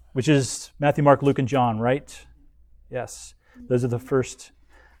 which is Matthew, Mark, Luke, and John, right? Yes, those are the first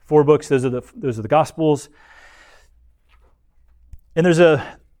 4 books. Those are the Gospels, and there's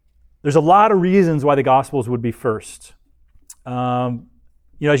a lot of reasons why the Gospels would be first.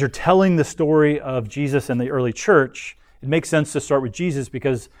 As you're telling the story of Jesus and the early church, it makes sense to start with Jesus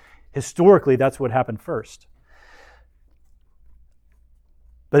because historically that's what happened first.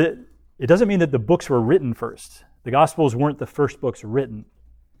 But it doesn't mean that the books were written first. The Gospels weren't the first books written.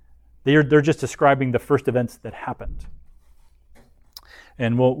 They're just describing the first events that happened.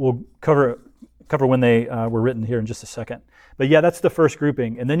 And we'll cover when they were written here in just a second. But yeah, that's the first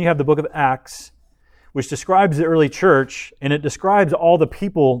grouping. And then you have the book of Acts, which describes the early church, and it describes all the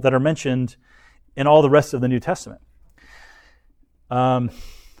people that are mentioned in all the rest of the New Testament.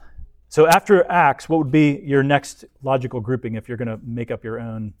 So after Acts, what would be your next logical grouping if you're going to make up your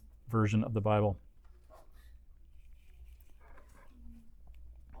own version of the Bible?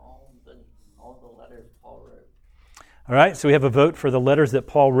 All the letters Paul wrote. All right, so we have a vote for the letters that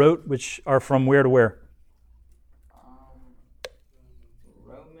Paul wrote, which are from where to where?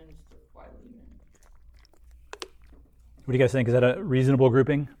 Romans to Philemon. What do you guys think? Is that a reasonable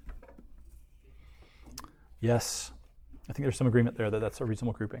grouping? Yes. I think there's some agreement there that that's a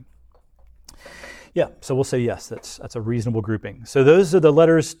reasonable grouping. Yeah, so we'll say yes, that's a reasonable grouping. So those are the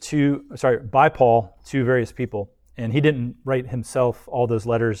letters by Paul to various people. And he didn't write himself all those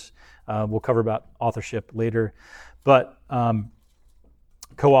letters. We'll cover about authorship later. But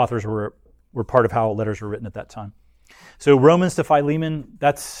co-authors were part of how letters were written at that time. So Romans to Philemon,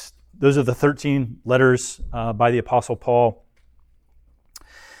 those are the 13 letters by the Apostle Paul.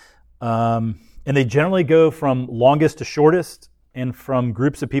 And they generally go from longest to shortest and from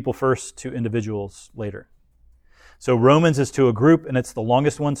groups of people first to individuals later. So Romans is to a group, and it's the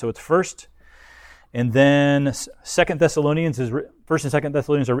longest one, so it's first. And then 1st and 2nd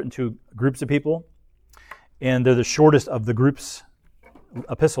Thessalonians are written to groups of people, and they're the shortest of the group's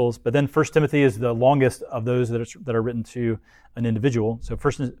epistles. But then 1 Timothy is the longest of those that are written to an individual. So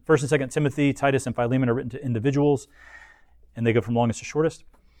 1st and 2nd Timothy, Titus, and Philemon are written to individuals, and they go from longest to shortest.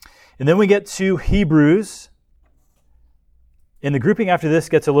 And then we get to Hebrews, and the grouping after this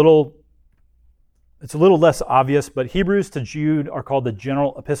gets a little less obvious, but Hebrews to Jude are called the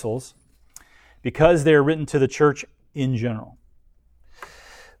general epistles because they are written to the church in general.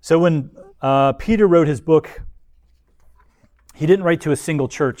 So when Peter wrote his book, he didn't write to a single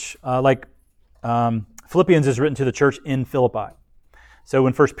church. Like Philippians is written to the church in Philippi. So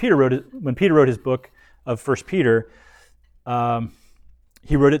when Peter wrote his book of 1 Peter,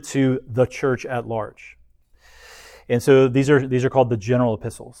 he wrote it to the church at large. And so these are called the general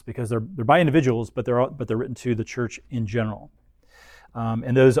epistles because they're by individuals, but they're written to the church in general.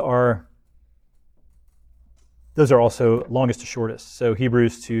 And those are also longest to shortest. So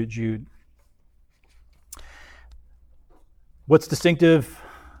Hebrews to Jude. What's distinctive,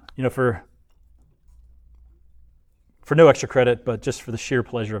 for no extra credit, but just for the sheer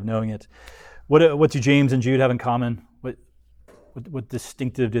pleasure of knowing it. What do James and Jude have in common? What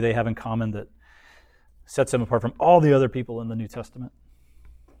distinctive do they have in common that sets them apart from all the other people in the New Testament?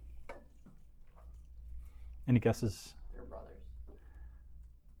 Any guesses? They're brothers.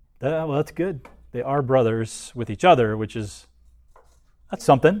 Well, that's good. They are brothers with each other, that's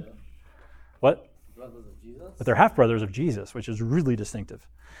something. What? Brothers of Jesus? But they're half-brothers of Jesus, which is really distinctive.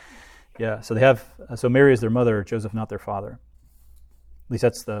 Yeah, so Mary is their mother, Joseph not their father. At least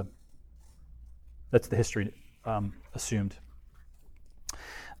that's the history assumed.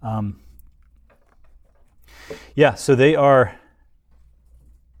 So they are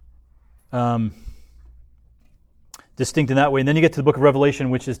distinct in that way. And then you get to the book of Revelation,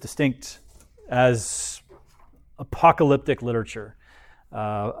 which is distinct as apocalyptic literature.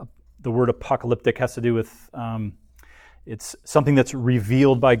 The word apocalyptic has to do with it's something that's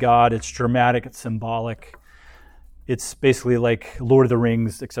revealed by God. It's dramatic. It's symbolic. It's basically like Lord of the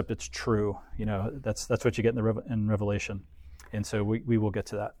Rings, except it's true. That's what you get in Revelation. And so we will get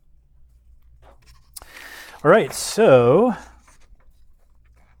to that. All right, so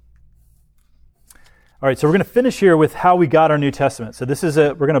we're going to finish here with how we got our New Testament. So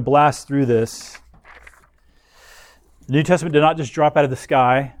we're going to blast through this. The New Testament did not just drop out of the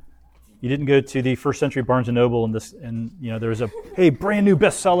sky. You didn't go to the first century Barnes and Noble and there was a brand new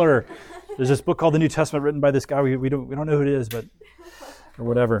bestseller. There's this book called The New Testament written by this guy. We don't know who it is, or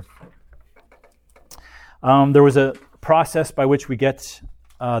whatever. There was a process by which we get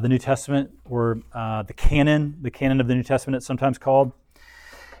the New Testament, or the canon of the New Testament, it's sometimes called.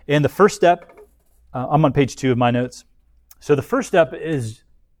 And the first step, I'm on page 2 of my notes. So the first step is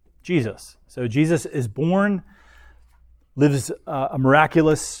Jesus. So Jesus is born, lives a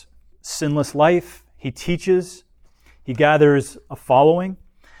miraculous, sinless life. He teaches. He gathers a following,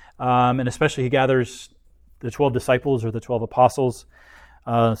 and especially he gathers the 12 disciples or the 12 apostles.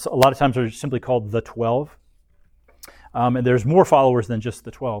 So a lot of times they're simply called the 12. And there's more followers than just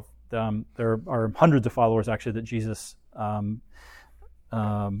the 12. There are hundreds of followers, actually, that Jesus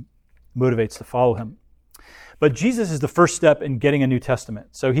motivates to follow him. But Jesus is the first step in getting a New Testament.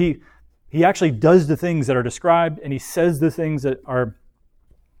 So he actually does the things that are described, and he says the things that are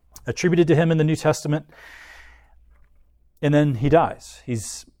attributed to him in the New Testament. And then he dies. He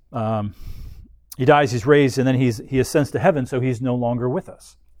dies, he's raised, and then he ascends to heaven, so he's no longer with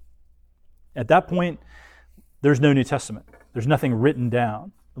us. At that point, there's no New Testament. There's nothing written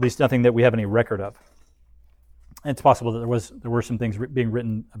down, at least nothing that we have any record of. And it's possible that there were some things being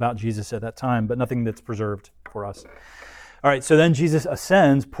written about Jesus at that time, but nothing that's preserved for us. All right, so then Jesus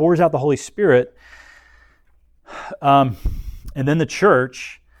ascends, pours out the Holy Spirit, and then the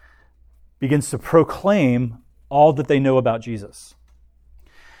church begins to proclaim all that they know about Jesus.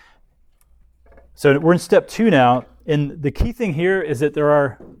 So we're in step 2 now, and the key thing here is that there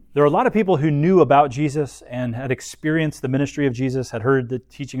are a lot of people who knew about Jesus and had experienced the ministry of Jesus, had heard the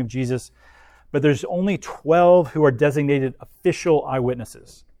teaching of Jesus, but there's only 12 who are designated official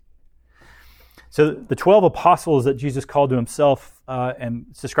eyewitnesses. So the 12 apostles that Jesus called to himself, and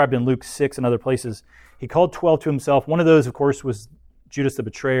it's described in Luke 6 and other places, he called 12 to himself. One of those, of course, was Judas the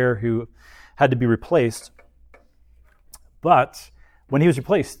betrayer, who had to be replaced. But when he was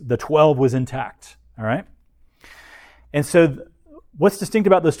replaced, the 12 was intact. All right? And so what's distinct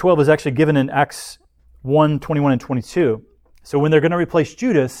about those 12 is actually given in Acts 1, 21 and 22. So when they're going to replace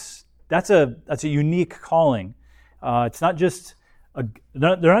Judas, that's a unique calling. It's not just they're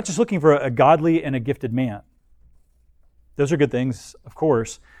not just looking for a godly and a gifted man. Those are good things, of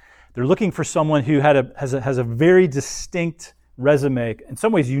course. They're looking for someone who has a very distinct resume, in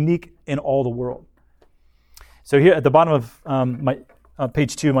some ways unique in all the world. So here at the bottom of my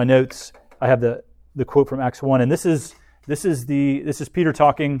page 2 of my notes, I have the quote from Acts 1, and this is Peter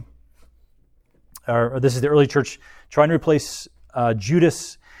talking, or this is the early church trying to replace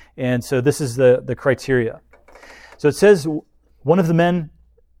Judas, and so this is the criteria. So it says, one of the men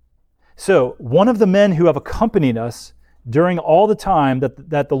who have accompanied us during all the time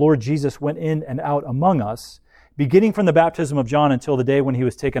that the Lord Jesus went in and out among us, beginning from the baptism of John until the day when he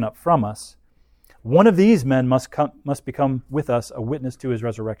was taken up from us, One of these men must become with us a witness to his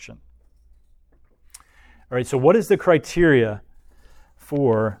resurrection. All right, so what is the criteria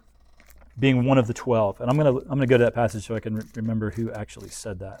for being one of the 12? And I'm gonna go to that passage so I can remember who actually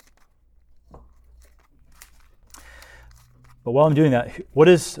said that. But while I'm doing that, what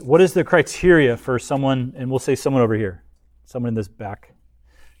is the criteria for someone, and we'll say someone over here, someone in this back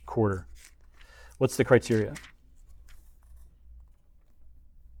quarter. What's the criteria?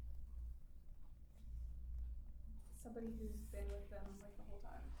 Somebody who's been with them like the whole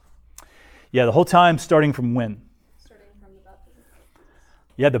time. Yeah, the whole time, starting from when? Starting from the baptism.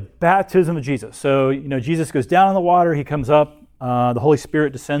 Yeah, the baptism of Jesus. So, Jesus goes down in the water, he comes up, the Holy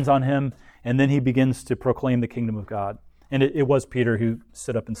Spirit descends on him, and then he begins to proclaim the kingdom of God. And it was Peter who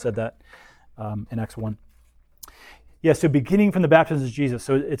stood up and said that in Acts 1. Yeah, so beginning from the baptism of Jesus.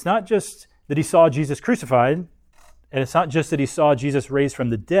 So it's not just that he saw Jesus crucified, and it's not just that he saw Jesus raised from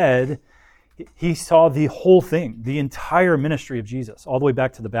the dead. He saw the whole thing, the entire ministry of Jesus, all the way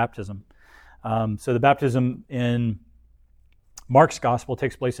back to the baptism. So the baptism in Mark's gospel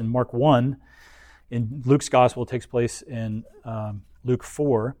takes place in Mark 1. In Luke's gospel, it takes place in Luke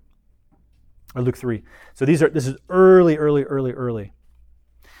 4. Or Luke 3. So this is early.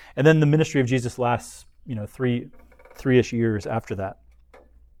 And then the ministry of Jesus lasts, three-ish years after that.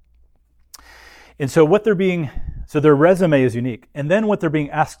 And so their resume is unique. And then what they're being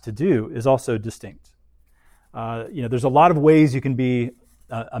asked to do is also distinct. There's a lot of ways you can be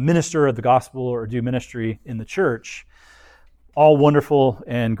a minister of the gospel or do ministry in the church, all wonderful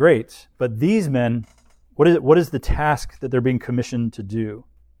and great. But these men, what is the task that they're being commissioned to do?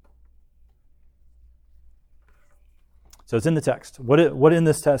 So it's in the text. What in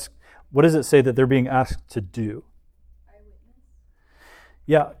this text, what does it say that they're being asked to do? Eyewitness.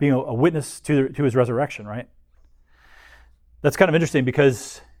 Yeah, being a witness to his resurrection, right? That's kind of interesting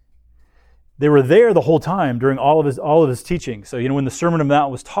because they were there the whole time during all of his teaching. So when the Sermon on the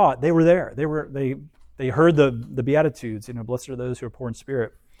Mount was taught, they were there. They heard the Beatitudes. Blessed are those who are poor in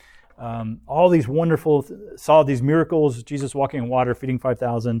spirit. All these wonderful, saw these miracles, Jesus walking on water, feeding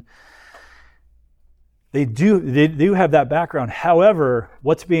 5,000. They do have that background. However,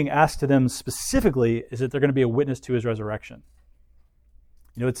 what's being asked to them specifically is that they're going to be a witness to his resurrection.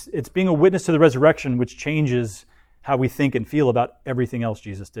 It's being a witness to the resurrection which changes how we think and feel about everything else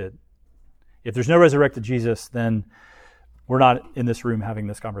Jesus did. If there's no resurrected Jesus, then we're not in this room having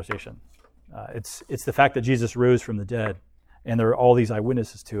this conversation. It's the fact that Jesus rose from the dead, and there are all these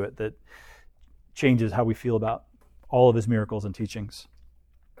eyewitnesses to it that changes how we feel about all of his miracles and teachings.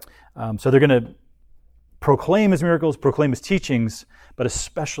 So they're going to proclaim his miracles, proclaim his teachings, but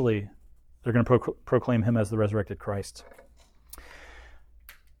especially they're going to proclaim him as the resurrected Christ.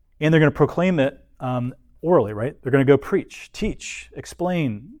 And they're going to proclaim it orally, right? They're going to go preach, teach,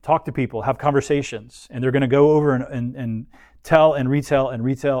 explain, talk to people, have conversations, and they're going to go over and tell and retell and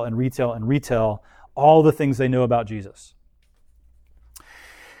retell and retell and retell all the things they know about Jesus.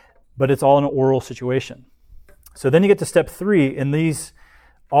 But it's all in an oral situation. So then you get to step 3, and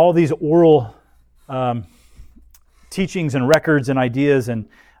all these oral teachings and records and ideas and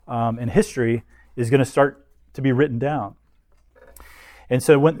history is going to start to be written down. And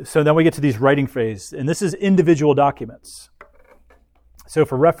so then we get to these writing phase, and this is individual documents. So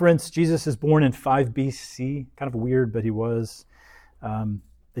for reference, Jesus is born in 5 BC. Kind of weird, but he was.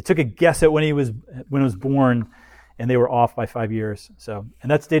 They took a guess at when he was born, and they were off by 5 years.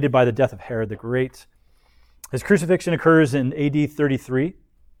 And that's dated by the death of Herod the Great. His crucifixion occurs in AD 33.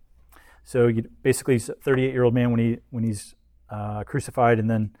 So basically, he's a 38-year-old man when he's crucified and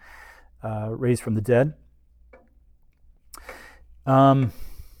then raised from the dead. And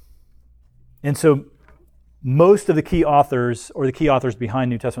so most of the key authors behind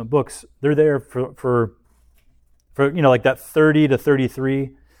New Testament books, they're there for like that 30 to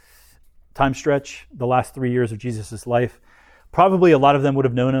 33 time stretch, the last 3 years of Jesus' life. Probably a lot of them would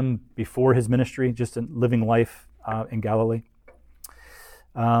have known him before his ministry, just in living life in Galilee.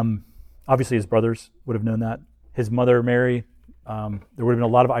 Obviously, his brothers would have known that. His mother, Mary, there would have been a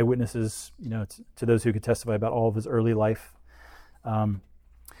lot of eyewitnesses, to those who could testify about all of his early life.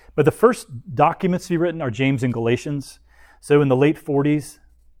 But the first documents to be written are James and Galatians. So in the late 40s,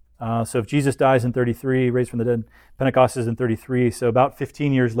 so if Jesus dies in 33, raised from the dead, Pentecost is in 33. So about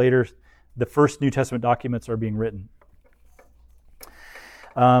 15 years later, the first New Testament documents are being written.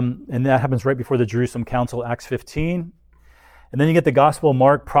 And that happens right before the Jerusalem Council, Acts 15. And then you get the Gospel of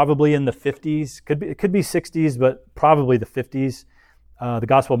Mark probably in the 50s. It could be 60s, but probably the 50s. The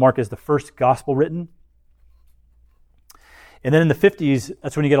Gospel of Mark is the first gospel written. And then in the 50s,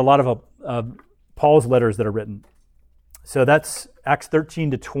 that's when you get a lot of Paul's letters that are written. So that's Acts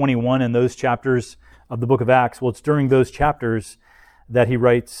 13 to 21 and those chapters of the book of Acts, well, it's during those chapters that he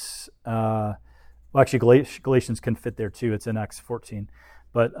writes, actually Galatians can fit there too. It's in Acts 14.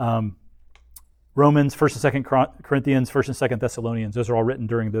 But Romans, 1st and 2nd Corinthians, 1st and 2nd Thessalonians, those are all written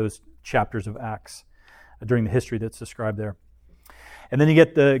during those chapters of Acts, during the history that's described there. And then you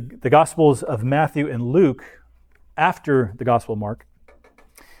get the Gospels of Matthew and Luke after the Gospel of Mark.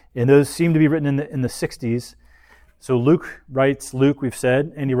 And those seem to be written in the 60s. So Luke writes Luke, we've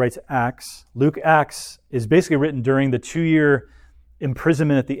said, and he writes Acts. Luke Acts is basically written during the 2-year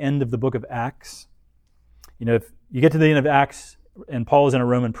imprisonment at the end of the book of Acts. You know, if you get to the end of Acts and Paul is in a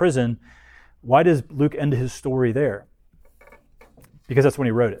Roman prison, why does Luke end his story there? Because that's when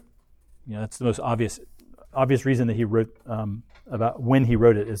he wrote it. You know, that's the most obvious reason that he wrote about when he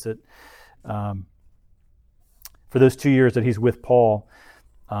wrote it is that for those 2 years that he's with Paul,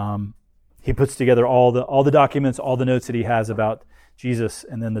 he puts together all the documents, all the notes that he has about Jesus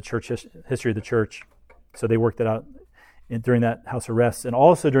and then the church history of the church. So they worked that out during that house arrest. And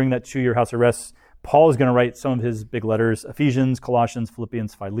also during that 2-year house arrest, Paul is going to write some of his big letters, Ephesians, Colossians,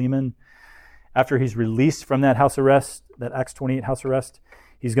 Philippians, Philemon. After he's released from that house arrest, that Acts 28 house arrest,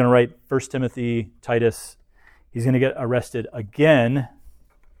 he's going to write 1 Timothy, Titus. He's going to get arrested again,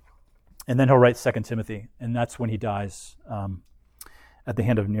 and then he'll write 2 Timothy, and that's when he dies at the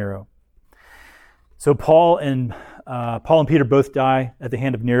hand of Nero. So Paul and Peter both die at the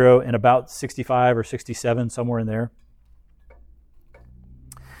hand of Nero in about 65 or 67, somewhere in there.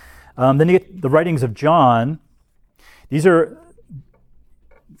 Then you get the writings of John. These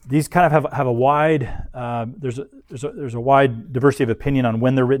kind of have a wide. There's a wide diversity of opinion on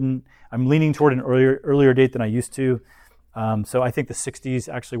when they're written. I'm leaning toward an earlier date than I used to. So I think the 60s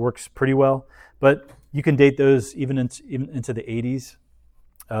actually works pretty well. But you can date those even into the 80s,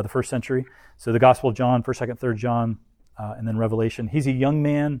 the first century. So the Gospel of John, 1st, 2nd, 3rd John, and then Revelation. He's a young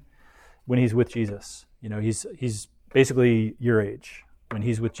man when he's with Jesus. You know, he's basically your age when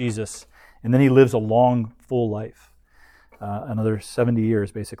he's with Jesus, and then he lives a long, full life, another 70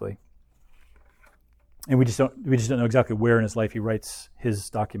 years basically. And we just don't know exactly where in his life he writes his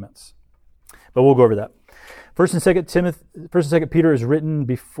documents. But we'll go over that. 1st and 2nd Peter is written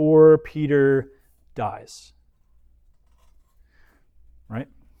before Peter dies. Right?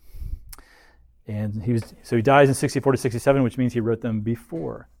 And he dies in 64 to 67, which means he wrote them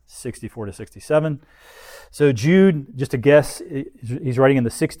before 64 to 67. So Jude, just a guess, he's writing in the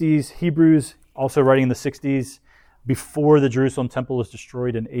 60s. Hebrews, also writing in the 60s, before the Jerusalem temple was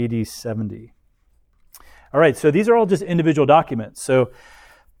destroyed in AD 70. All right, so these are all just individual documents. So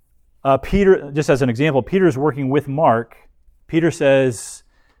Peter, just as an example, Peter's working with Mark. Peter says,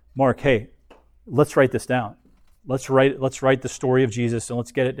 Mark, hey, let's write this down. Let's write the story of Jesus and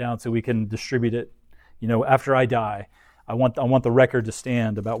let's get it down so we can distribute it. You know, after I die, I want the record to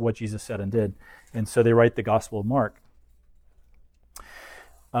stand about what Jesus said and did. And so they write the Gospel of Mark.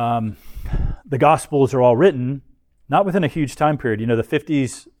 The Gospels are all written not within a huge time period. You know, the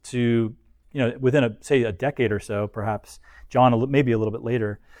 50s to, you know, within a decade or so, perhaps. John maybe a little bit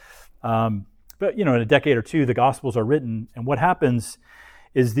later. But, you know, in a decade or two, the Gospels are written. And what happens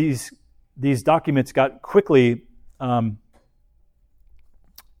is these documents got quickly combined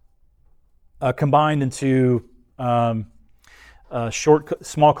into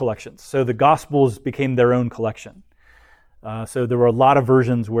small collections. So the Gospels became their own collection. So there were a lot of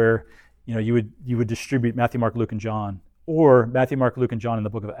versions where, you know, you would distribute Matthew, Mark, Luke, and John, or Matthew, Mark, Luke, and John in the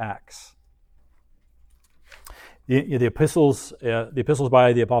book of Acts. The epistles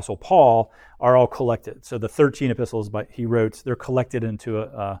by the Apostle Paul are all collected. So the 13 epistles he wrote, they're collected into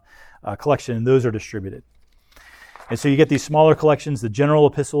a collection, and those are distributed. And so you get these smaller collections. The general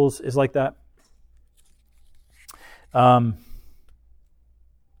epistles is like that. And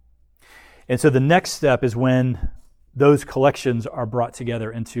so the next step is when those collections are brought together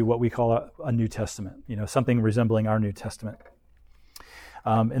into what we call a New Testament, you know, something resembling our New Testament.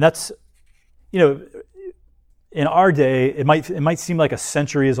 And that's, you know, in our day, it might seem like a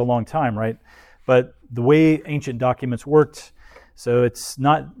century is a long time, right? But the way ancient documents worked, so it's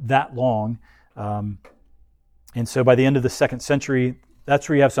not that long. And so by the end of the 2nd century, that's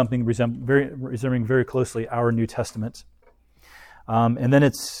where you have something resembling very closely our New Testament. And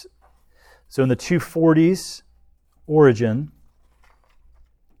then so in the 240s, Origen.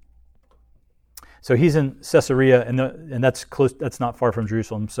 So he's in Caesarea, and that's close. That's not far from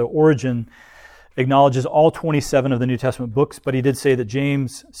Jerusalem. So Origen acknowledges all 27 of the New Testament books, but he did say that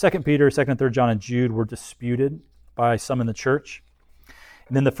James, 2 Peter, 2nd and 3rd John, and Jude were disputed by some in the church.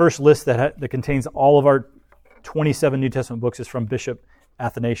 And then the first list that contains all of our 27 New Testament books is from Bishop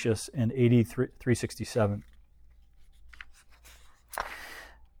Athanasius in AD 367.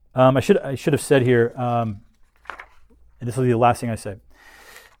 I should have said here, and this will be the last thing I say.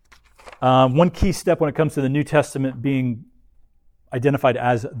 One key step when it comes to the New Testament being identified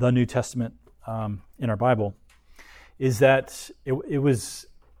as the New Testament in our Bible is that it was,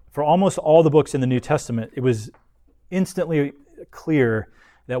 for almost all the books in the New Testament, it was instantly clear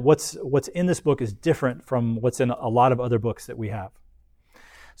that what's in this book is different from what's in a lot of other books that we have.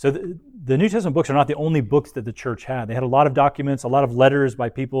 So the New Testament books are not the only books that the church had. They had a lot of documents, a lot of letters by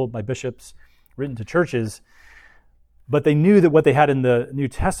people, by bishops, written to churches, but they knew that what they had in the New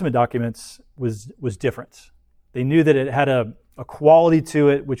Testament documents was different. They knew that it had a quality to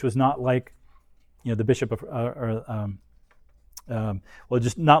it which was not like, the bishop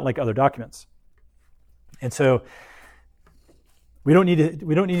just not like other documents. And so we don't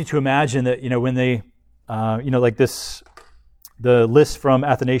need to imagine that when they like this, the list from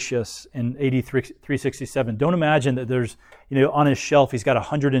Athanasius in AD 367. Don't imagine that there's on his shelf he's got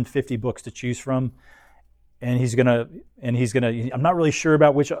 150 books to choose from, and he's gonna. I'm not really sure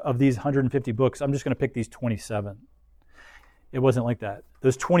about which of these 150 books. I'm just gonna pick these 27. It wasn't like that.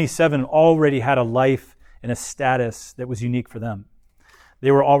 Those 27 already had a life and a status that was unique for them. They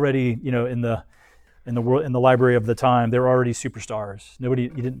were already in the library of the time. They were already superstars. They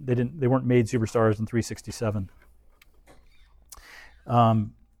weren't made superstars in 367.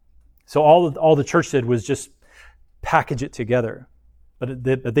 So all the church did was just package it together, but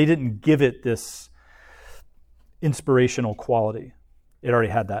they didn't give it this inspirational quality. It already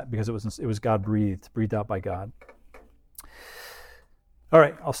had that because it was God breathed out by God. All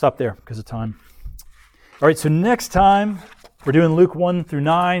right, I'll stop there because of time. All right, so next time we're doing Luke 1 through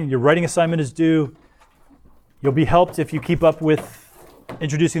 9. Your writing assignment is due. You'll be helped if you keep up with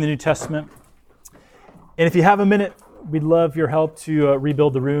introducing the New Testament. And if you have a minute, we'd love your help to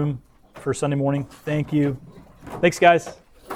rebuild the room for Sunday morning. Thank you. Thanks, guys.